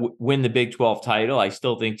and win the Big 12 title. I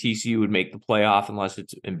still think TCU would make the playoff unless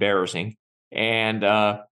it's embarrassing. And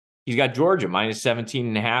he's got Georgia minus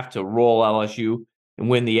 17.5 to roll LSU and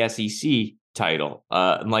win the SEC title.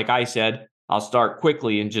 And like I said, I'll start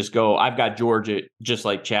quickly and just go, I've got Georgia just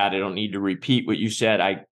like Chad. I don't need to repeat what you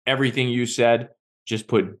said. Everything you said, just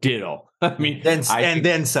put ditto. I mean, then some,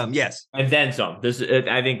 yes. And then some.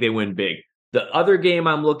 I think they win big. The other game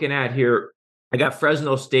I'm looking at here, I got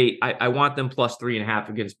Fresno State. I want them plus 3.5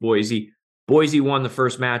 against Boise. Boise won the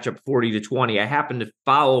first matchup 40-20. I happened to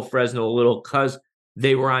follow Fresno a little because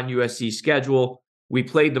they were on USC's schedule. We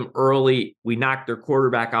played them early. We knocked their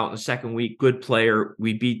quarterback out in the second week. Good player.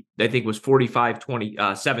 We beat, I think it was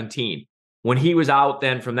 45-17. When he was out,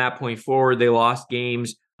 then from that point forward, they lost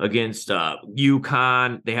games against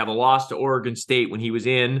UConn. They have a loss to Oregon State when he was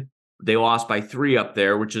in. They lost by 3 up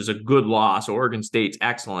there, which is a good loss. Oregon State's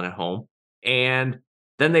excellent at home. And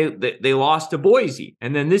then they lost to Boise.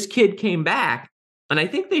 And then this kid came back, and I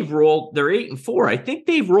think they're 8-4. I think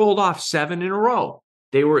they've rolled off 7 in a row.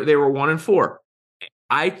 They were 1-4.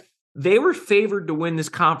 They were favored to win this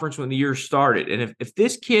conference when the year started. And if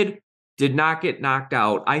this kid did not get knocked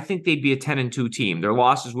out, I think they'd be a 10-2 team. Their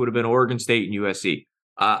losses would have been Oregon State and USC.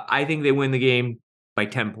 I think they win the game by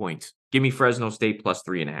 10 points. Give me Fresno State plus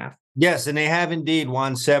 3.5. Yes, and they have indeed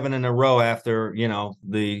won 7 in a row after,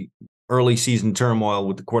 the early season turmoil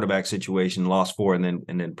with the quarterback situation, lost 4 and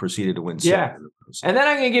then proceeded to win 7. Yeah. And then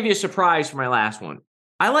I'm going to give you a surprise for my last one.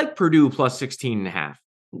 I like Purdue plus 16.5.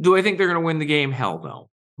 Do I think they're going to win the game? Hell no.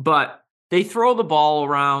 But they throw the ball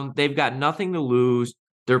around. They've got nothing to lose.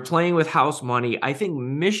 They're playing with house money. I think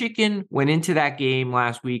Michigan went into that game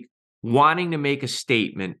last week wanting to make a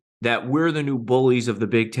statement that we're the new bullies of the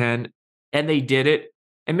Big Ten, and they did it,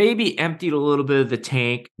 and maybe emptied a little bit of the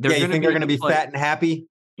tank. You think they're going to be fat and happy?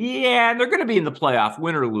 Yeah, and they're going to be in the playoff,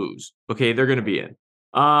 win or lose. Okay, they're going to be in.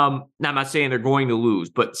 Now, I'm not saying they're going to lose,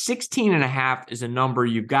 but 16.5 is a number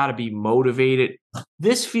you've got to be motivated.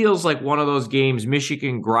 This feels like one of those games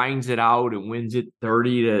Michigan grinds it out and wins it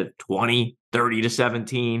 30-20,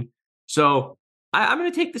 30-17. So I'm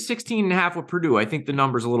going to take the 16.5 with Purdue. I think the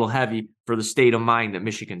number's a little heavy for the state of mind that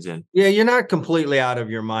Michigan's in. Yeah, you're not completely out of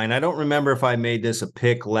your mind. I don't remember if I made this a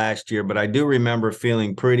pick last year, but I do remember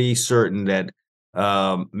feeling pretty certain that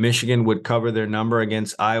Michigan would cover their number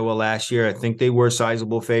against Iowa last year. I think they were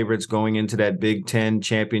sizable favorites going into that Big Ten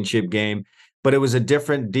championship game, but it was a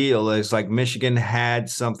different deal. It's like Michigan had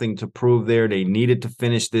something to prove there. They needed to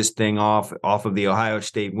finish this thing off of the Ohio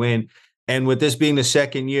State win. And with this being the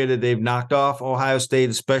second year that they've knocked off Ohio State,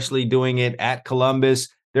 especially doing it at Columbus,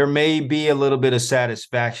 there may be a little bit of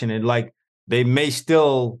satisfaction. And like they may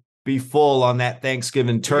still be full on that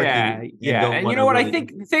Thanksgiving turkey. Yeah. And you know what? I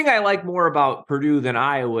think the thing I like more about Purdue than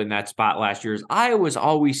Iowa in that spot last year is Iowa's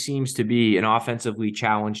always seems to be an offensively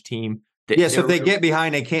challenged team. So if they get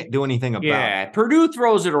behind, they can't do anything about it. Yeah, Purdue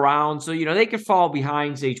throws it around. So, they could fall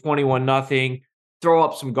behind, say 21-0, throw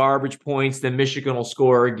up some garbage points, then Michigan will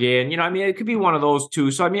score again. It could be one of those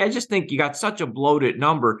two. So, I just think you got such a bloated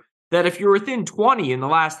number that if you're within 20 in the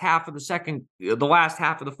last half of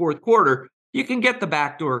the fourth quarter, you can get the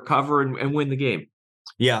backdoor cover and win the game.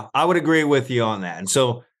 Yeah, I would agree with you on that. And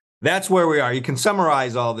so that's where we are. You can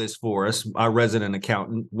summarize all this for us, our resident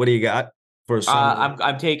accountant. What do you got for a summary?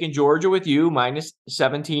 I'm taking Georgia with you, minus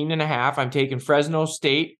 17.5. I'm taking Fresno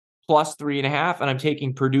State plus 3.5, and I'm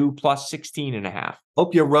taking Purdue plus 16.5.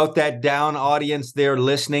 Hope you wrote that down, audience there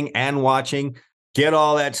listening and watching. Get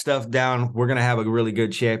all that stuff down. We're going to have a really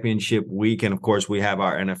good championship week. And, of course, we have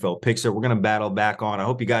our NFL picks that we're going to battle back on. I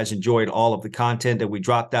hope you guys enjoyed all of the content that we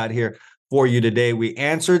dropped out here for you today. We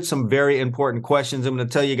answered some very important questions. I'm going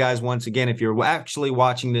to tell you guys once again, if you're actually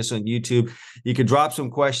watching this on YouTube, you could drop some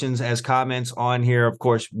questions as comments on here. Of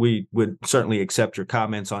course, we would certainly accept your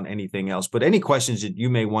comments on anything else, but any questions that you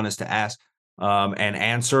may want us to ask and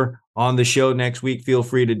answer on the show next week, feel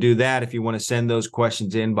free to do that. If you want to send those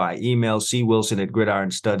questions in by email,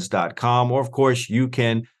 cwilson@gridironstuds.com, or of course, you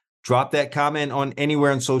can drop that comment on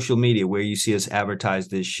anywhere on social media where you see us advertise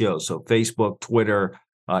this show. So Facebook, Twitter,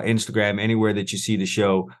 Instagram, anywhere that you see the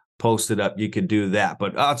show posted up, you could do that.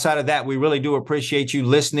 But outside of that, we really do appreciate you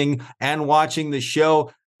listening and watching the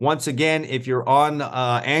show. Once again, if you're on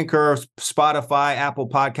Anchor, Spotify, Apple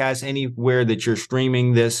Podcasts, anywhere that you're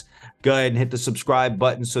streaming this, go ahead and hit the subscribe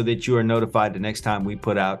button so that you are notified the next time we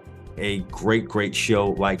put out a great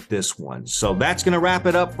show like this one. So that's going to wrap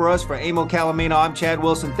it up for us. For Emil Calomino, I'm Chad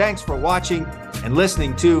Wilson. Thanks for watching and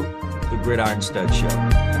listening to The Gridiron Stud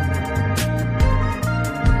Show.